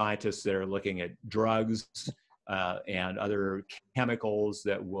are scientists that are looking at drugs and other chemicals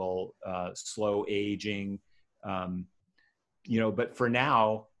that will slow aging. But for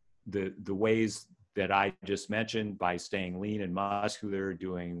now, the ways that I just mentioned, by staying lean and muscular,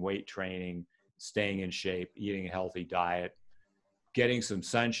 doing weight training, staying in shape, eating a healthy diet, getting some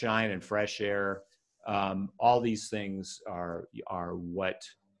sunshine and fresh air, all these things are what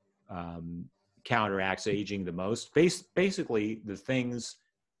counteracts aging the most. Basically, the things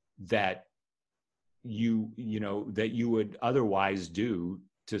that you would otherwise do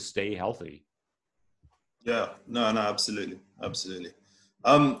to stay healthy. Yeah, no, absolutely.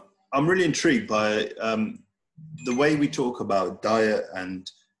 I'm really intrigued by the way we talk about diet, and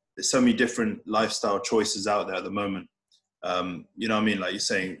there's so many different lifestyle choices out there at the moment. Like you're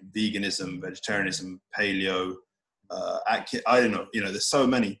saying, veganism, vegetarianism, paleo, I don't know, there's so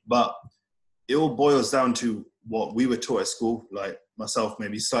many, but it all boils down to what we were taught at school. Like myself,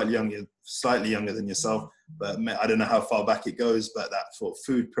 maybe slightly younger than yourself, but I don't know how far back it goes, but that sort of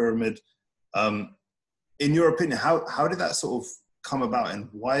food pyramid. In your opinion, how did that sort of come about, and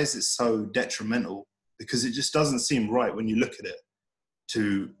why is it so detrimental? Because it just doesn't seem right when you look at it,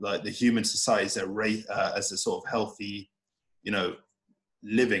 to like the human society as a sort of healthy,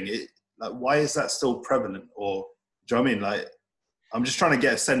 living. Why is that still prevalent? Or do you know what I mean? Like, I'm just trying to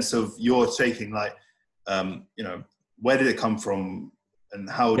get a sense of your taking, like, where did it come from, and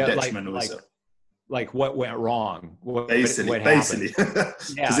how detrimental is it? Like what went wrong? Basically, because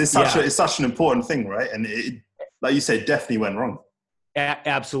it's such an important thing, right? And it, like you said, definitely went wrong.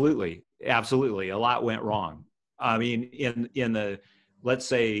 Absolutely. A lot went wrong. I mean, in the, let's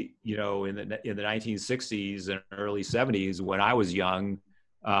say, in the 1960s and early 70s, when I was young,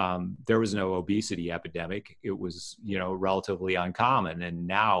 there was no obesity epidemic. It was, you know, relatively uncommon. And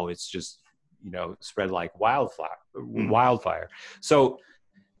now it's just, you know, spread like wildfire. So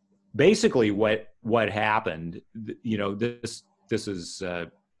basically what happened, you know, this is,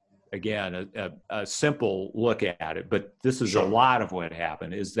 again, a simple look at it, but this is a lot of what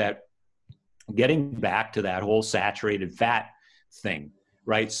happened, is that getting back to that whole saturated fat thing,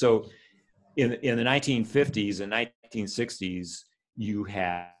 right? So in the 1950s and 1960s, you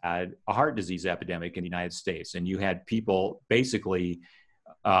had a heart disease epidemic in the United States, and you had people basically,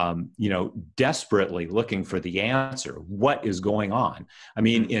 you know, desperately looking for the answer. What is going on? I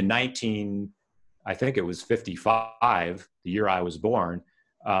mean, in I think it was 55, the year I was born,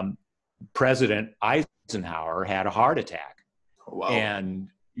 President Eisenhower had a heart attack. Wow. And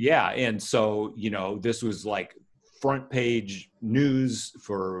yeah, and so, you know, this was like front page news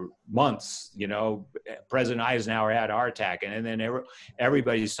for months. You know, President Eisenhower had a heart attack, and then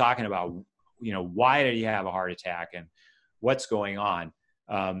everybody's talking about, you know, why did he have a heart attack and what's going on.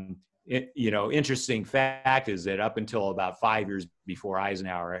 You know, interesting fact is that up until about 5 years before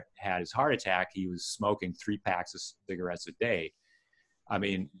Eisenhower had his heart attack, he was smoking 3 packs of cigarettes a day. I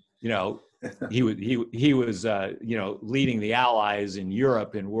mean, you know, he was, you know, leading the Allies in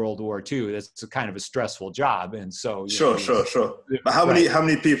Europe in World War II. That's a kind of a stressful job. And so, sure. But how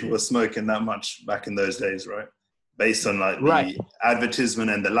many people were smoking that much back in those days, right? Based on like the advertisement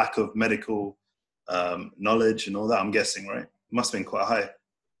and the lack of medical knowledge and all that, I'm guessing, right? It must have been quite high.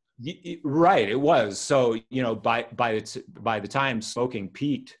 Right, it was. So, you know, by the time smoking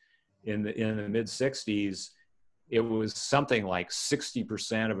peaked in the mid 60s, it was something like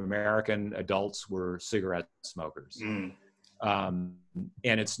 60% of American adults were cigarette smokers. And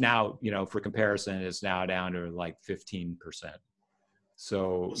it's now, you know, for comparison, it's now down to like 15%.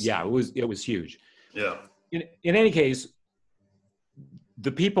 So yeah, it was huge. Yeah. In any case,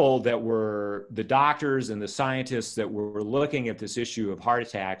 the people that were the doctors and the scientists that were looking at this issue of heart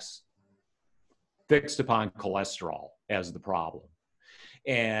attacks fixed upon cholesterol as the problem.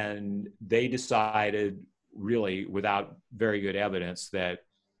 And they decided, really without very good evidence, that,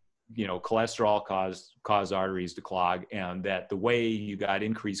 you know, cholesterol caused arteries to clog, and that the way you got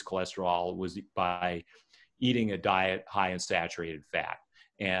increased cholesterol was by eating a diet high in saturated fat.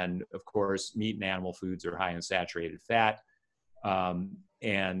 And of course, meat and animal foods are high in saturated fat.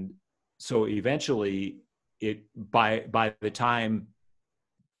 And so eventually by the time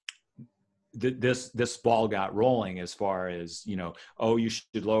this ball got rolling, as far as, you know, oh, you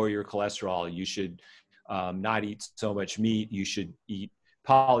should lower your cholesterol, you should not eat so much meat, you should eat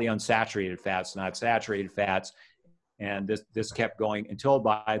polyunsaturated fats, not saturated fats. And this kept going until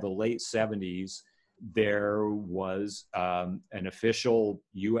by the late 70s, there was an official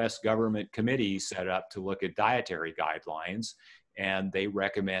U.S. government committee set up to look at dietary guidelines, and they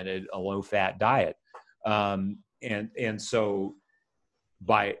recommended a low-fat diet. And so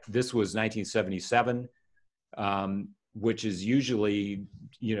this was 1977, which is usually,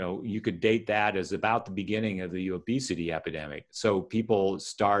 you know, you could date that as about the beginning of the obesity epidemic. So people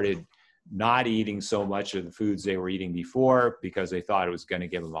started not eating so much of the foods they were eating before because they thought it was going to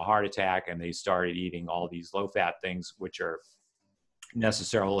give them a heart attack, and they started eating all these low-fat things, which are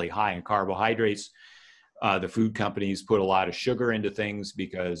necessarily high in carbohydrates. The food companies put a lot of sugar into things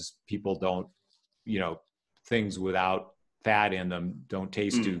because people don't, you know, things without fat in them don't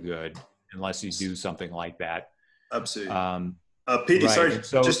taste too good unless you do something like that. Absolutely. Petey, right. sorry,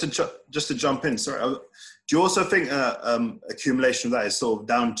 So, just to jump in, sorry. Do you also think accumulation of that is sort of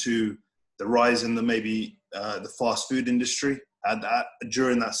down to the rise in the fast food industry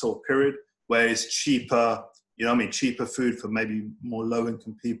during that sort of period, where it's cheaper, you know what I mean, cheaper food for maybe more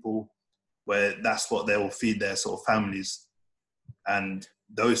low-income people, where that's what they will feed their sort of families. And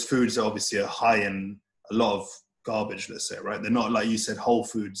those foods obviously are high in a lot of garbage, let's say, right? They're not, like you said, whole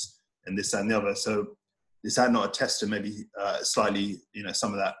foods and this, that, and the other. So is that not a test to maybe slightly, you know,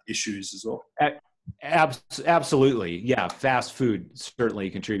 some of that issues as well? Absolutely. Yeah. Fast food certainly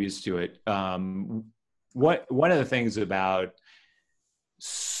contributes to it. One of the things about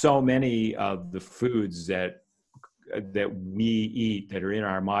so many of the foods that we eat that are in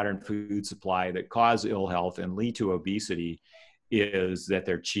our modern food supply that cause ill health and lead to obesity is that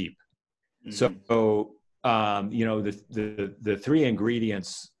they're cheap. So, you know, the 3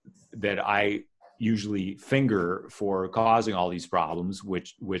 ingredients that I usually finger for causing all these problems,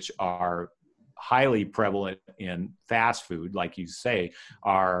 which are highly prevalent in fast food, like you say,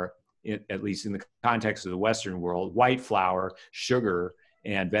 are, at least in the context of the Western world, white flour, sugar,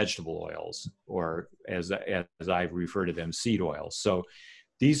 and vegetable oils, or as I've referred to them, seed oils. So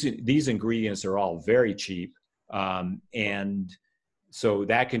these ingredients are all very cheap, and So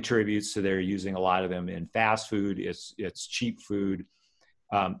that contributes to their using a lot of them in fast food. It's cheap food.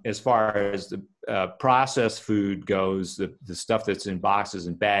 As far as the processed food goes, the stuff that's in boxes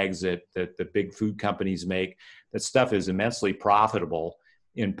and bags that the big food companies make, that stuff is immensely profitable,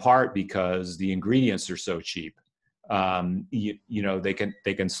 in part because the ingredients are so cheap. You know, they can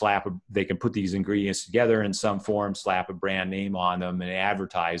put these ingredients together in some form, slap a brand name on them, and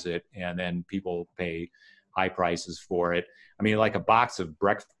advertise it, and then people pay high prices for it. I mean, like a box of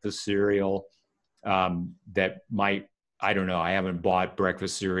breakfast cereal that might, I don't know, I haven't bought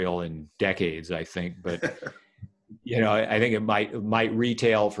breakfast cereal in decades, I think, but you know, I think it might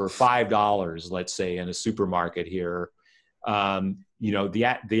retail for $5, let's say, in a supermarket here. You know,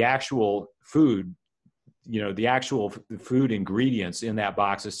 the actual food, you know, the actual food ingredients in that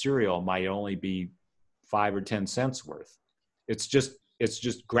box of cereal might only be 5 or 10 cents worth. It's just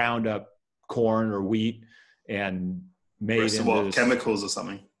ground up corn or wheat and made into chemicals or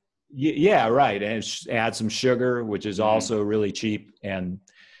something. Yeah, right. And add some sugar, which is also really cheap, and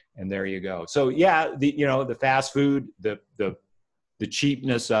there you go. So yeah, the fast food, the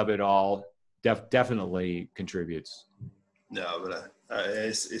cheapness of it all definitely contributes. No, but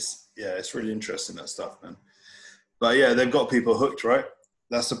it's really interesting, that stuff, man. But yeah, they've got people hooked, right?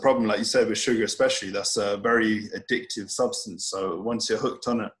 That's the problem, like you said, with sugar especially. That's a very addictive substance. So once you're hooked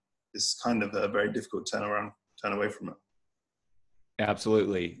on it, it's kind of a very difficult turn away from it.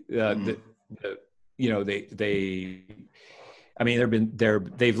 Absolutely. They've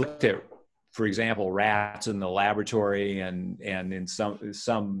looked at, for example, rats in the laboratory, and in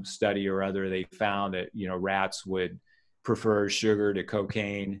some study or other, they found that, you know, rats would prefer sugar to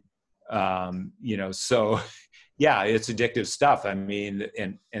cocaine. You know, so yeah, it's addictive stuff. I mean,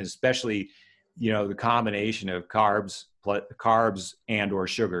 and especially, you know, the combination of carbs and or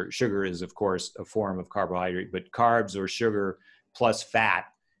sugar. Sugar is, of course, a form of carbohydrate, but carbs or sugar plus fat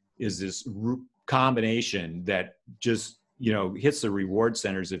is this combination that just, you know, hits the reward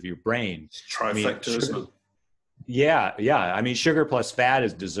centers of your brain. Trifecta. Yeah. I mean, sugar plus fat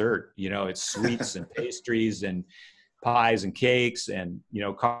is dessert. You know, it's sweets and pastries and pies and cakes, and, you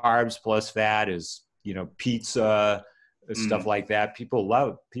know, carbs plus fat is, you know, pizza, stuff like that. People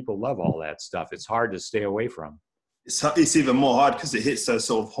love all that stuff. It's hard to stay away from. It's even more hard because it hits those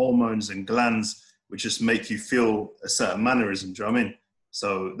sort of hormones and glands which just make you feel a certain mannerism. Do you know what I mean?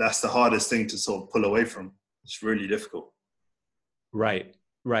 So that's the hardest thing to sort of pull away from. It's really difficult. Right.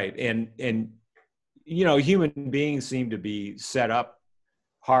 And you know, human beings seem to be set up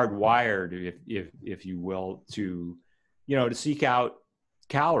hardwired, if you will, to, you know, to seek out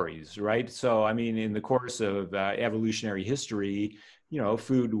calories, right? So, I mean, in the course of evolutionary history, you know,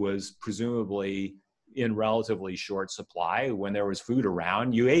 food was presumably in relatively short supply. When there was food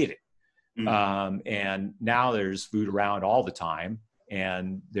around, you ate it. And now there's food around all the time,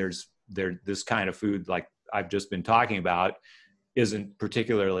 and there's this kind of food, like I've just been talking about, isn't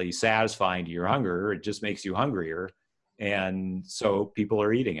particularly satisfying to your hunger. It just makes you hungrier, and so people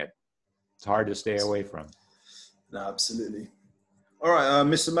are eating it. It's hard to stay away from. No, absolutely. All right,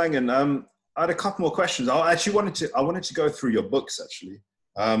 Mr. Mangan, I had a couple more questions. I wanted to go through your books, actually,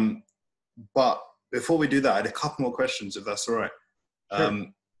 but before we do that, I had a couple more questions, if that's all right. Sure.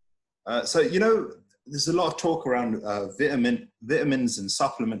 So, you know, there's a lot of talk around vitamins and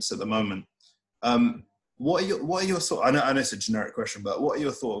supplements at the moment. What are your sort? I know it's a generic question, but what are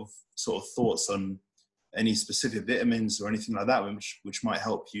your sort of thoughts on any specific vitamins or anything like that, which might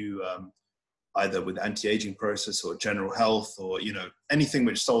help you either with anti-aging process or general health, or, you know, anything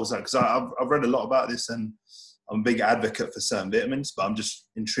which solves that? Because I've read a lot about this, and I'm a big advocate for certain vitamins, but I'm just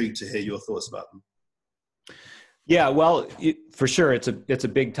intrigued to hear your thoughts about them. Yeah, well, for sure, it's a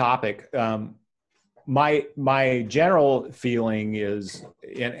big topic. My general feeling is,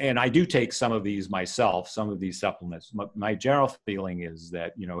 and I do take some of these myself, some of these supplements. My general feeling is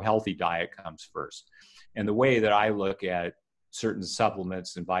that, you know, healthy diet comes first, and the way that I look at certain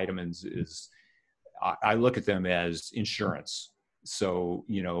supplements and vitamins is, I look at them as insurance. So,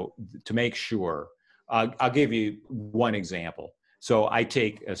 you know, to make sure, I'll give you one example. So I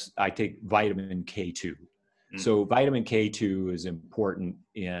take vitamin K2. So vitamin K2 is important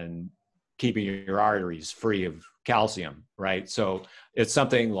in keeping your arteries free of calcium, right? So it's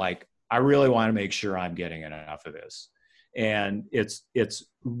something like, I really want to make sure I'm getting enough of this. And it's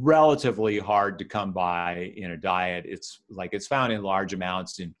relatively hard to come by in a diet. It's found in large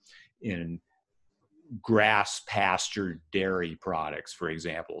amounts in grass pastured dairy products, for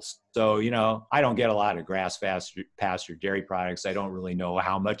example. So, you know, I don't get a lot of grass pastured dairy products. I don't really know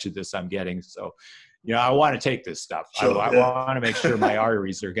how much of this I'm getting. So, you know, I want to take this stuff. Sure, I want to make sure my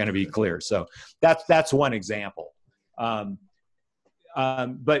arteries are going to be clear. So that's one example.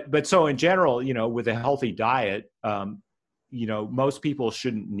 but so in general, with a healthy diet, most people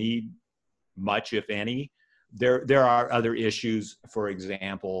shouldn't need much, if any. There are other issues, for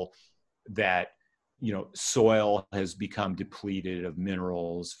example, that soil has become depleted of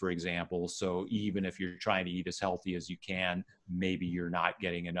minerals, for example. So even if you're trying to eat as healthy as you can, maybe you're not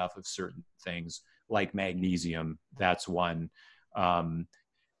getting enough of certain things like magnesium. That's one.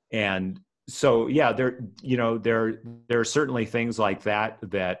 And so, yeah, there are certainly things like that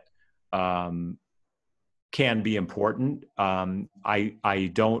can be important.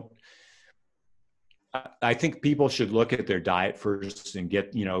 I think people should look at their diet first and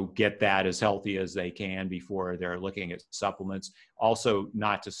get that as healthy as they can before they're looking at supplements. Also,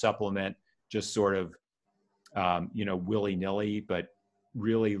 not to supplement just sort of, willy-nilly, but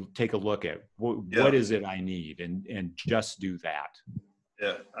really take a look at what is it I need and just do that.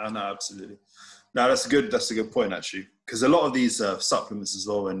 Yeah, no, absolutely. No, that's a good point, actually, because a lot of these supplements as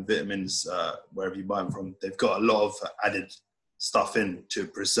well and vitamins, wherever you buy them from, they've got a lot of added stuff in to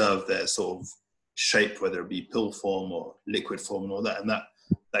preserve their sort of shape, whether it be pill form or liquid form and all that, and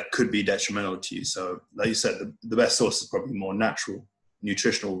that could be detrimental to you. So like you said, the best source is probably more natural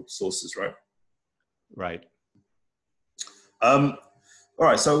nutritional sources, right? Right. All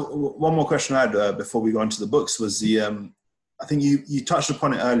right, so one more question I had before we go into the books was I think you touched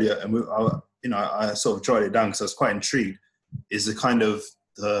upon it earlier, and I sort of jotted it down because I was quite intrigued, is the kind of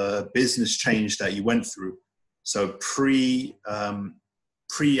the business change that you went through. So pre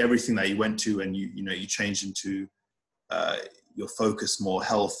everything that you went to, and you changed into your focus more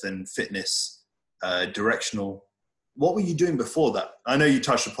health and fitness, directional. What were you doing before that? I know you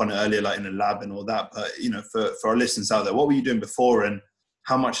touched upon it earlier, like in a lab and all that, but for our listeners out there, what were you doing before, and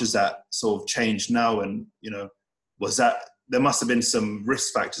how much has that sort of changed now? And was that, there must have been some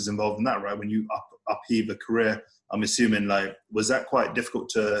risk factors involved in that, right? When you upheave a career, I'm assuming, like, was that quite difficult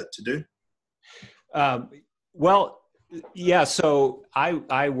to do? Well, yeah. So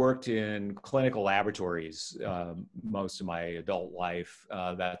I worked in clinical laboratories most of my adult life.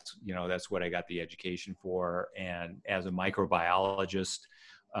 That's what I got the education for, and as a microbiologist.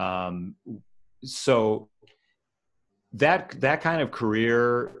 So that kind of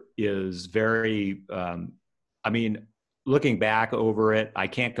career is very. Looking back over it, I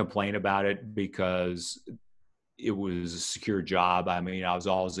can't complain about it because it was a secure job. I was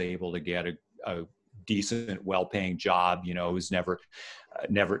always able to get a decent, well-paying job. It was never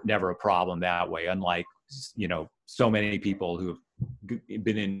a problem that way. Unlike, so many people who've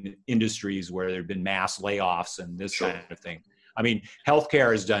been in industries where there've been mass layoffs and this kind of thing.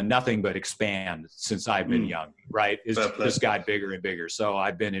 Healthcare has done nothing but expand since I've been young, right? It's just got bigger and bigger. So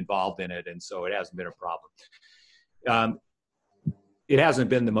I've been involved in it, and so it hasn't been a problem. It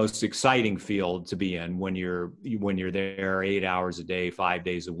hasn't been the most exciting field to be in when you're there 8 hours a day, 5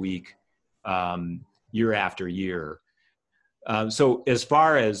 days a week, year after year. So as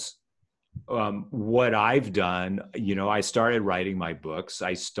far as what I've done, I started writing my books.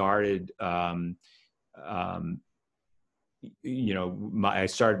 I started, I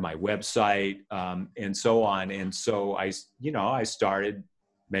started my website, and so on. And so I started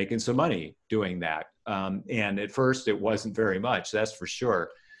making some money doing that. And at first it wasn't very much, that's for sure.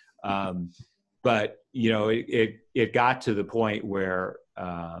 But it got to the point where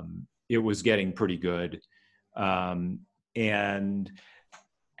it was getting pretty good. And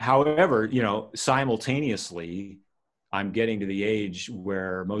however, simultaneously, I'm getting to the age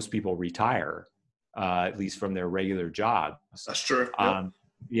where most people retire, at least from their regular jobs. That's true.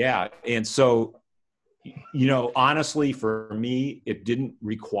 Yeah. And so, honestly, for me, it didn't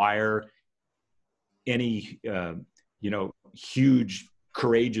require any, huge,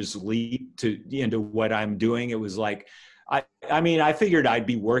 courageous leap into what I'm doing. It was like, I figured I'd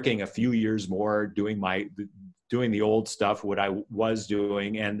be working a few years more doing the old stuff, what I was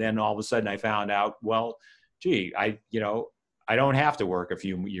doing. And then all of a sudden I found out, well, gee, I don't have to work a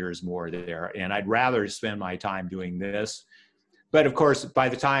few years more there. And I'd rather spend my time doing this. But of course, by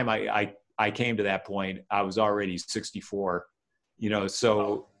the time I came to that point, I was already 64,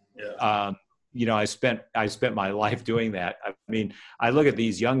 so, I spent my life doing that. I look at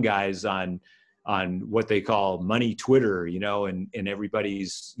these young guys on what they call money Twitter, and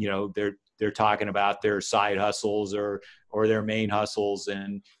everybody's, they're talking about their side hustles or their main hustles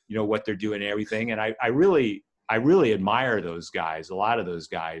and, what they're doing and everything. And I really admire those guys, a lot of those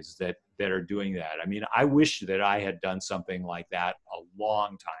guys that are doing that. I wish that I had done something like that a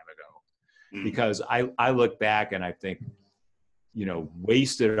long time ago, because I look back and I think,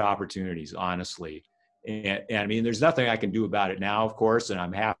 wasted opportunities, honestly. And there's nothing I can do about it now, of course, and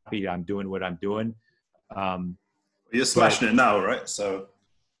I'm happy I'm doing what I'm doing. You're smashing it now, right? So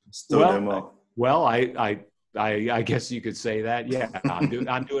still doing well. Well, I guess you could say that. Yeah, I'm doing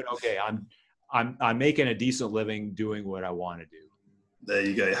okay. I'm making a decent living doing what I want to do. There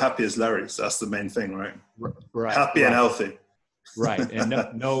you go. You're happy as Larry. So that's the main thing, right? Right. Happy and healthy. Right. And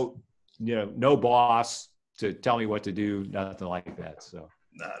no boss to tell me what to do, nothing like that. So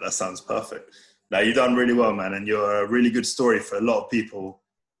that sounds perfect. Now you've done really well, man. And you're a really good story for a lot of people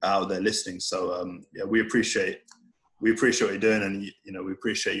out there listening. So we appreciate what you're doing. And, we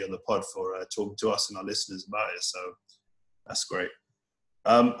appreciate you on the pod for talking to us and our listeners about it. So that's great.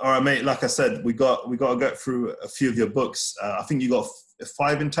 All right, mate. Like I said, we got to go through a few of your books. I think you got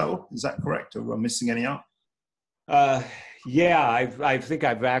 5 in total. Is that correct? Or am I missing any out? Yeah, I think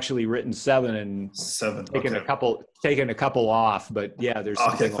I've actually written 7 and taken a couple off. But yeah, there's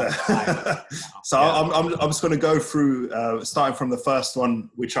something like 5. So I'm just going to go through starting from the first one,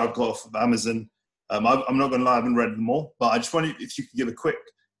 which I've got off of Amazon. I'm not going to lie, I haven't read them all, but I just wondered if you could give a quick,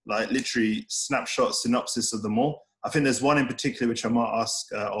 literally snapshot synopsis of them all. I think there's one in particular which I might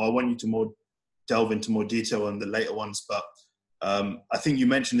ask, or I want you to delve into more detail on the later ones. But I think you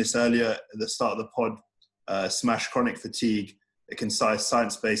mentioned this earlier at the start of the pod, Smash Chronic Fatigue, a concise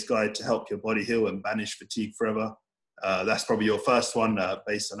science-based guide to help your body heal and banish fatigue forever. That's probably your first one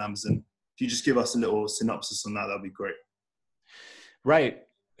based on Amazon. If you just give us a little synopsis on that, that'd be great. Right.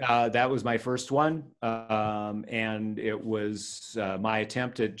 That was my first one. And it was my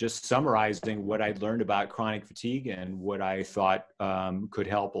attempt at just summarizing what I'd learned about chronic fatigue and what I thought could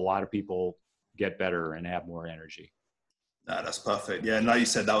help a lot of people get better and have more energy. That's perfect. Yeah, and like you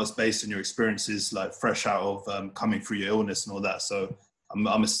said, that was based on your experiences, like fresh out of coming through your illness and all that. So I'm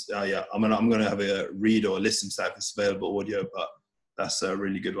gonna have a read or listen to that if it's available audio. But that's a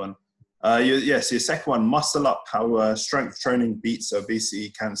really good one. So your second one, Muscle Up: How Strength Training Beats Obesity,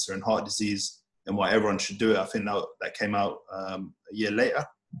 Cancer, and Heart Disease, and Why Everyone Should Do It. I think that came out a year later,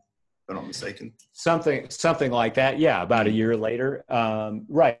 if I'm not mistaken. Something like that. Yeah, about a year later.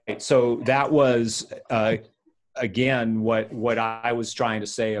 Right. So that was again what I was trying to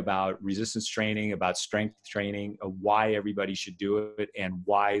say about resistance training, about strength training, why everybody should do it, and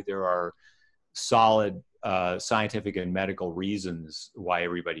why there are solid scientific and medical reasons why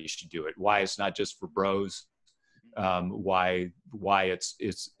everybody should do it. Why it's not just for bros. Why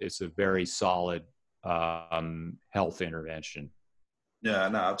it's a very solid health intervention. Yeah,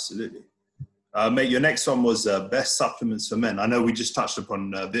 no, absolutely. Mate, your next one was best supplements for men. I know we just touched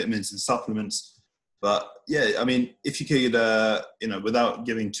upon vitamins and supplements, but yeah, I mean, if you could, without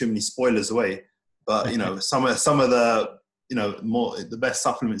giving too many spoilers away, but some of the the best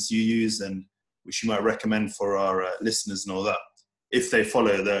supplements you use and which you might recommend for our listeners and all that, if they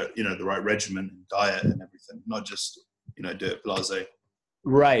follow the right regimen and diet and everything, not just, do it blasé.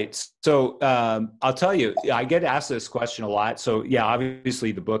 Right. So I'll tell you, I get asked this question a lot. So yeah,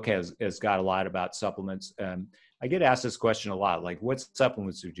 obviously the book has got a lot about supplements. I get asked this question a lot, like what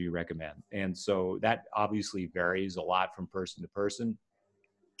supplements would you recommend? And so that obviously varies a lot from person to person,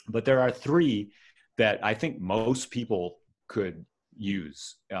 but there are 3 that I think most people could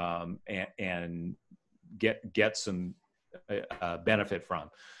use and get some benefit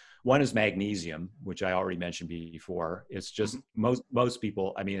from. One is magnesium, which I already mentioned before. It's just most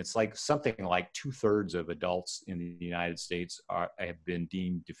people, I mean, it's like something like 2/3 of adults in the United States have been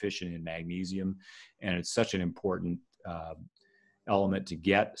deemed deficient in magnesium, and it's such an important element to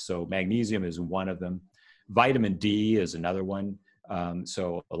get. So magnesium is one of them. Vitamin D is another one.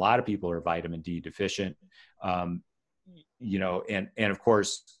 So a lot of people are vitamin D deficient. And of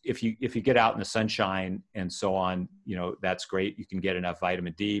course, if you get out in the sunshine and so on, that's great. You can get enough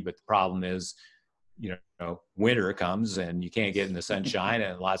vitamin D, but the problem is, winter comes and you can't get in the sunshine,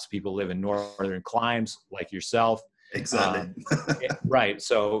 and lots of people live in northern climes like yourself. Exactly. Right.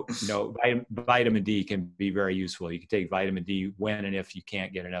 So, vitamin D can be very useful. You can take vitamin D when and if you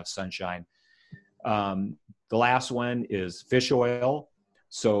can't get enough sunshine. The last one is fish oil.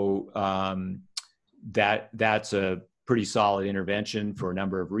 So that's a pretty solid intervention for a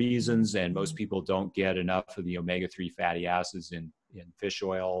number of reasons, and most people don't get enough of the omega-3 fatty acids in fish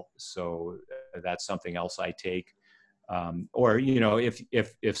oil, so that's something else I take. Or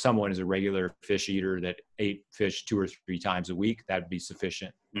if someone is a regular fish eater that ate fish 2 or 3 times a week, that'd be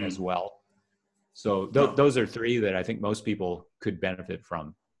sufficient as well. So those are 3 that I think most people could benefit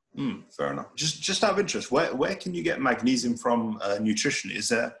from. Fair enough. Just out of interest, where can you get magnesium from nutrition? Is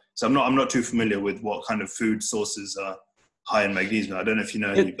there? So I'm not too familiar with what kind of food sources are high in magnesium. I don't know if you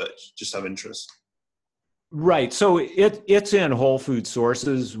know any, but just have interest. Right. So it's in whole food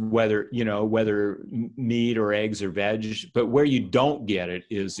sources, whether, whether meat or eggs or veg, but where you don't get it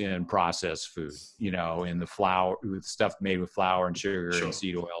is in processed food, in the flour, with stuff made with flour and sugar and Sure.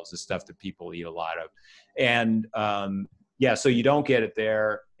 seed oils, the stuff that people eat a lot of. And yeah, so you don't get it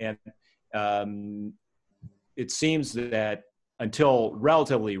there. And um, it seems that until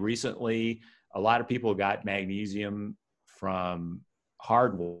relatively recently, a lot of people got magnesium from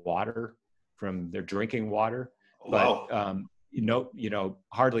hard water, from their drinking water, but Wow.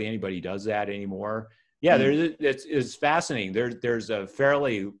 hardly anybody does that anymore. Yeah, it's fascinating. There's a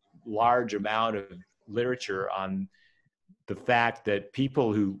fairly large amount of literature on the fact that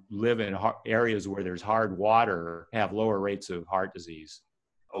people who live in areas where there's hard water have lower rates of heart disease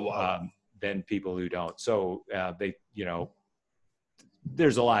Oh, wow. than people who don't. So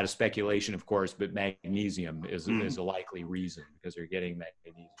there's a lot of speculation, of course, but magnesium is a likely reason because they're getting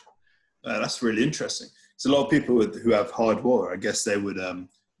magnesium. That's really interesting. So a lot of people who have hard water, I guess they would,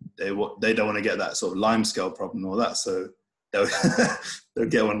 they don't want to get that sort of lime scale problem or that. So they'll, they'll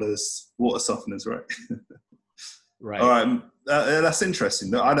get one of those water softeners, right? Right. All right. That's interesting.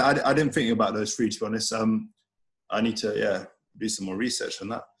 No, I didn't think about those three, to be honest. I need to, do some more research on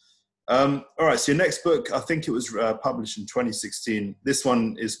that. All right. So your next book, I think it was published in 2016. This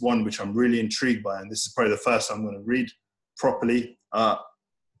one is one which I'm really intrigued by, and this is probably the first I'm going to read properly.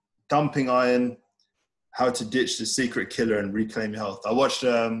 Dumping Iron, How to Ditch the Secret Killer and Reclaim Your Health. I watched,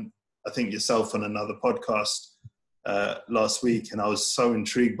 I think yourself on another podcast last week, and I was so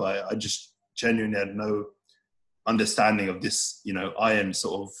intrigued by it. I just genuinely had no understanding of this, iron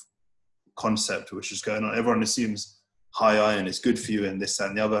sort of concept which is going on. Everyone assumes high iron is good for you and this, that,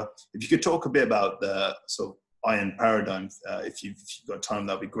 and the other. If you could talk a bit about the sort of iron paradigm, if you've got time,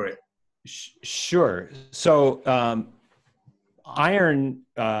 that'd be great. Sure. So, iron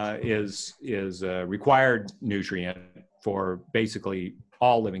is a required nutrient for basically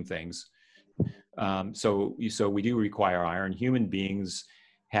all living things. So we do require iron. Human beings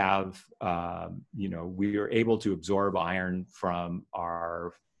have, we are able to absorb iron from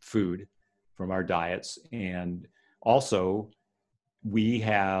our food, from our diets. And also we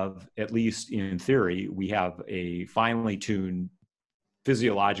have, at least in theory, we have a finely tuned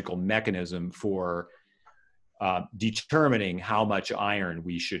physiological mechanism for determining how much iron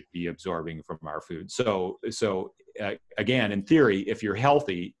we should be absorbing from our food. So again, in theory, if you're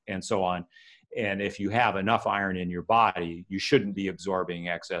healthy and so on, and if you have enough iron in your body, you shouldn't be absorbing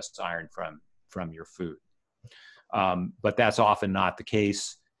excess iron from your food. But that's often not the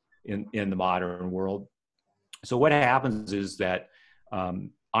case in the modern world. So what happens is that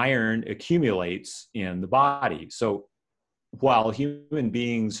iron accumulates in the body. So while human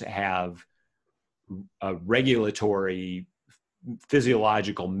beings have a regulatory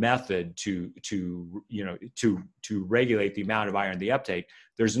physiological method to regulate the amount of iron they uptake,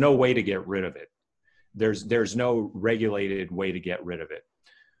 there's no way to get rid of it. There's no regulated way to get rid of it.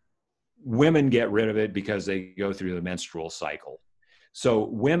 Women get rid of it because they go through the menstrual cycle. So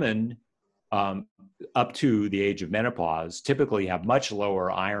women up to the age of menopause typically have much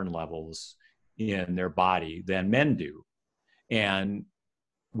lower iron levels in their body than men do. And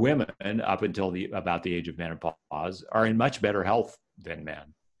women up until about the age of menopause are in much better health than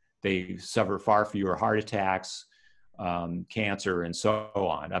men. They suffer far fewer heart attacks, cancer, and so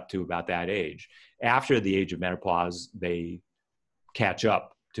on up to about that age. After the age of menopause, they catch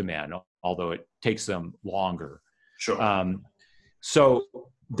up to men, although it takes them longer. Sure. So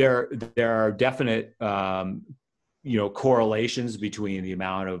there are definite correlations between the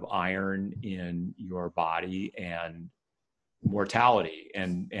amount of iron in your body and mortality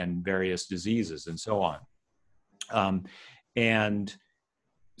and various diseases and so on. And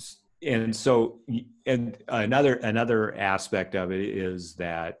another aspect of it is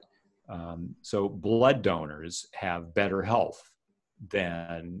that so blood donors have better health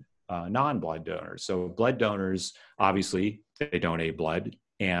than non-blood donors. So blood donors, obviously, they donate blood,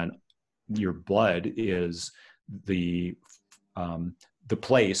 and your blood is the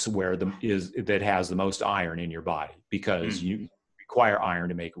place where that has the most iron in your body, because you require iron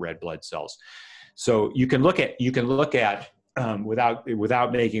to make red blood cells. So you can look at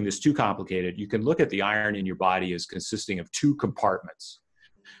without making this too complicated, you can look at the iron in your body as consisting of two compartments.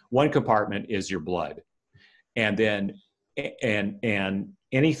 One compartment is your blood, and then and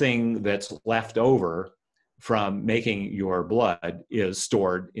anything that's left over from making your blood is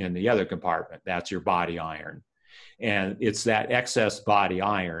stored in the other compartment. That's your body iron. And it's that excess body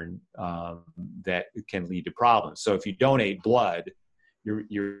iron that can lead to problems. So if you donate blood,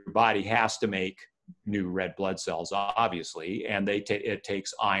 your body has to make new red blood cells, obviously, and it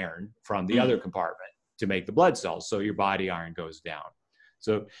takes iron from the other compartment to make the blood cells. So your body iron goes down.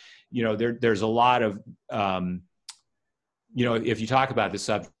 So, there's a lot of, if you talk about the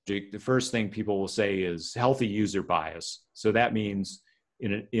subject, the first thing people will say is healthy user bias. So that means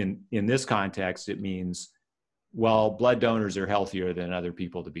in this context, it means, well, blood donors are healthier than other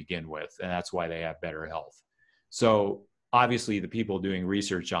people to begin with, and that's why they have better health. So obviously the people doing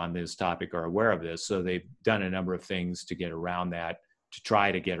research on this topic are aware of this. So they've done a number of things to get around that, to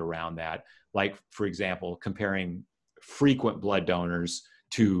try to get around that. Like, for example, comparing frequent blood donors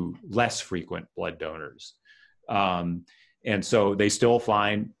to less frequent blood donors. And so they still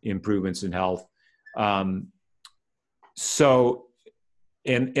find improvements in health. And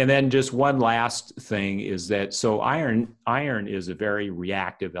then just one last thing is that, so iron is a very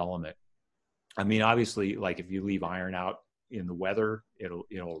reactive element. I mean, obviously, like if you leave iron out in the weather,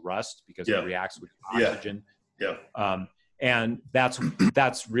 it'll rust because it reacts with oxygen. And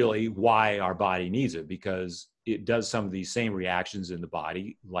that's really why our body needs it, because it does some of these same reactions in the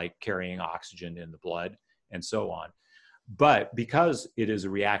body, like carrying oxygen in the blood and so on. But because it is a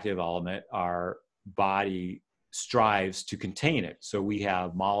reactive element, our body strives to contain it. So we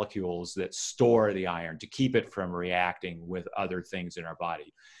have molecules that store the iron to keep it from reacting with other things in our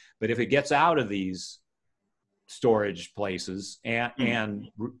body. But if it gets out of these storage places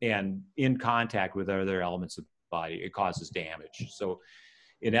and in contact with other elements of the body, it causes damage. So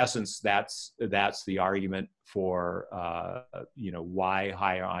in essence, that's the argument for why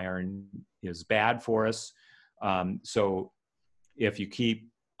higher iron is bad for us. So if you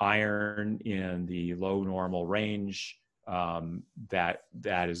keep iron in the low normal range, that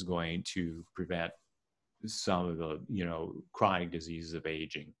is going to prevent some of the chronic diseases of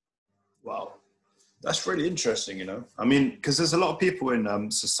aging. Wow, that's really interesting. I mean, because there's a lot of people in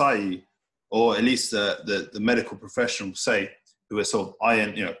society, or at least the medical professionals say, who are sort of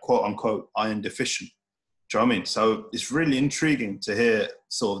iron, quote unquote, iron deficient. Do you know what I mean? So it's really intriguing to hear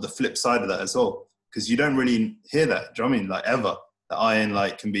sort of the flip side of that as well, because you don't really hear that. Do you know what I mean? Like ever, the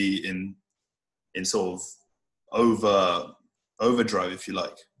iron can be in sort of overdrive, if you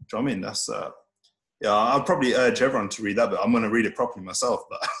like. Do you know what I mean? That's I'll probably urge everyone to read that, but I'm going to read it properly myself.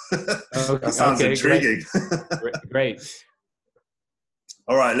 But that sounds intriguing. Great.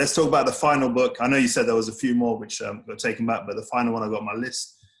 All right, let's talk about the final book. I know you said there was a few more which got taken back, but the final one I got on my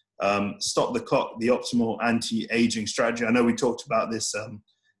list, Stop the Clock, the Optimal Anti-Aging Strategy. I know we talked about this a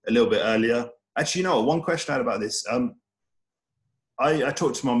little bit earlier. Actually, one question I had about this. I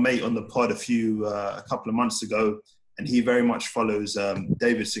talked to my mate on the pod a couple of months ago, and he very much follows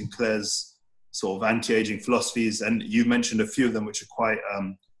David Sinclair's sort of anti-aging philosophies, and you mentioned a few of them which are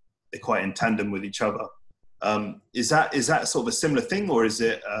they're quite in tandem with each other. Is that sort of a similar thing, or is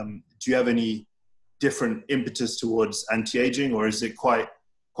it? Do you have any different impetus towards anti-aging, or is it quite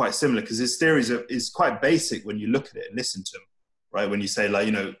similar? Because his theories is quite basic when you look at it and listen to him, right? When you say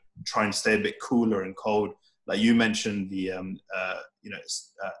try and stay a bit cooler and cold, like you mentioned the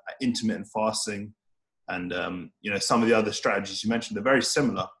intermittent fasting, and some of the other strategies you mentioned, they're very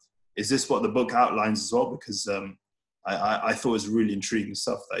similar. Is this what the book outlines as well? Because I thought it was really intriguing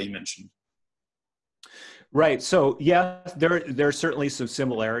stuff that you mentioned. Right. So yeah, there are certainly some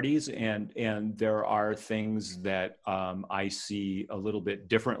similarities, and there are things that I see a little bit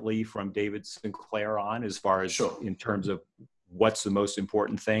differently from David Sinclair on, as far as in terms of what's the most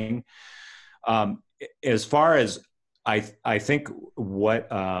important thing. As far as I think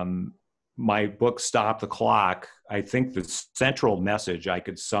what my book Stop the Clock, I think the central message I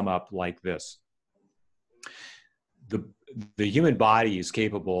could sum up like this: the human body is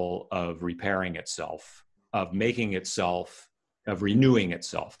capable of repairing itself, of making itself, of renewing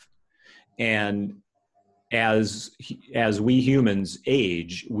itself. And as we humans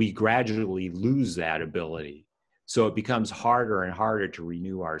age, we gradually lose that ability. So it becomes harder and harder to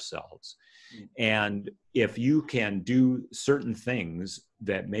renew ourselves. And if you can do certain things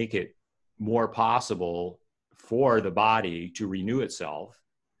that make it more possible for the body to renew itself,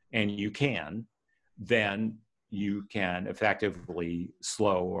 and you can, then you can effectively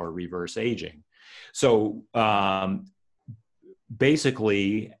slow or reverse aging. So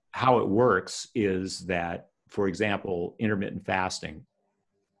basically how it works is that, for example, intermittent fasting,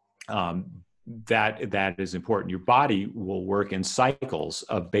 that is important. Your body will work in cycles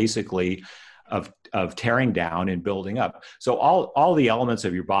of basically of tearing down and building up. So all the elements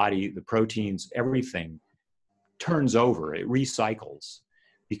of your body, the proteins, everything turns over, it recycles,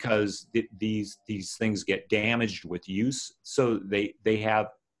 because these things get damaged with use. So they have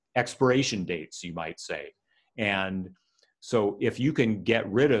expiration dates, you might say. And so if you can get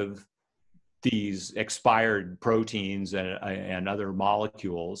rid of these expired proteins and other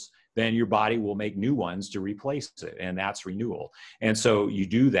molecules, then your body will make new ones to replace it, and that's renewal. And so you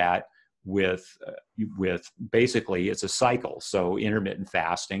do that with basically, it's a cycle. So intermittent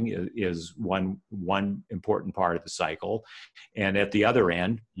fasting is one important part of the cycle, and at the other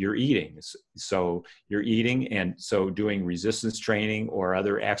end, you're eating. So you're eating, and so doing resistance training or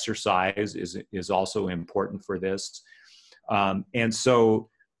other exercise is also important for this. And so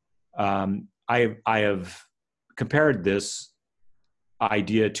I have compared this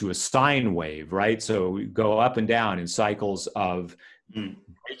idea to a sine wave, right? So we go up and down in cycles of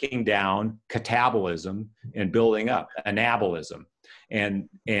breaking down, catabolism, and building up, anabolism. And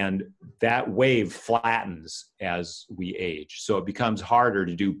that wave flattens as we age. So it becomes harder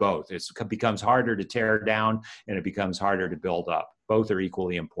to do both. It becomes harder to tear down, and it becomes harder to build up. Both are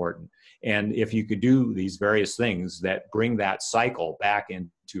equally important. And if you could do these various things that bring that cycle back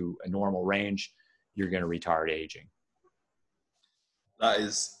into a normal range, you're going to retard aging. That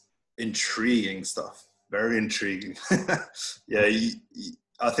is intriguing stuff. Very intriguing. Yeah,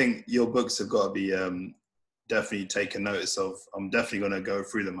 I think your books have got to be definitely taken notice of. I'm definitely going to go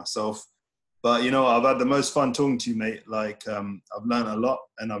through them myself. But, you know, I've had the most fun talking to you, mate. Like, I've learned a lot,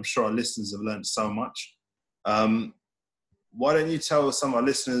 and I'm sure our listeners have learned so much. Why don't you tell some of our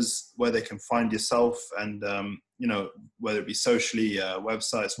listeners where they can find yourself and, you know, whether it be socially,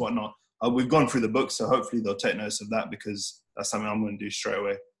 websites, whatnot. We've gone through the book, so hopefully they'll take notice of that, because that's something I'm going to do straight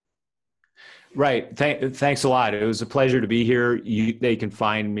away. Right. Thanks a lot. It was a pleasure to be here. They can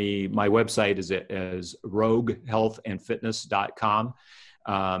find me. My website is roguehealthandfitness.com.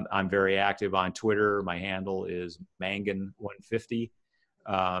 I'm very active on Twitter. My handle is Mangan150.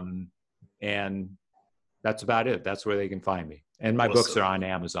 And that's about it. That's where they can find me. And my books are on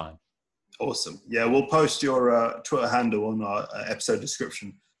Amazon. Awesome. Yeah, we'll post your Twitter handle on our episode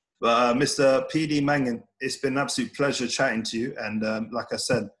description. But Mr. PD Mangan, it's been an absolute pleasure chatting to you. And like I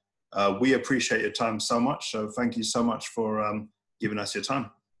said, we appreciate your time so much. So thank you so much for giving us your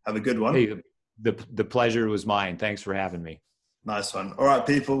time. Have a good one. Hey, the pleasure was mine. Thanks for having me. Nice one. All right,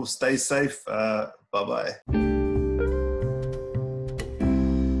 people, stay safe. Bye-bye.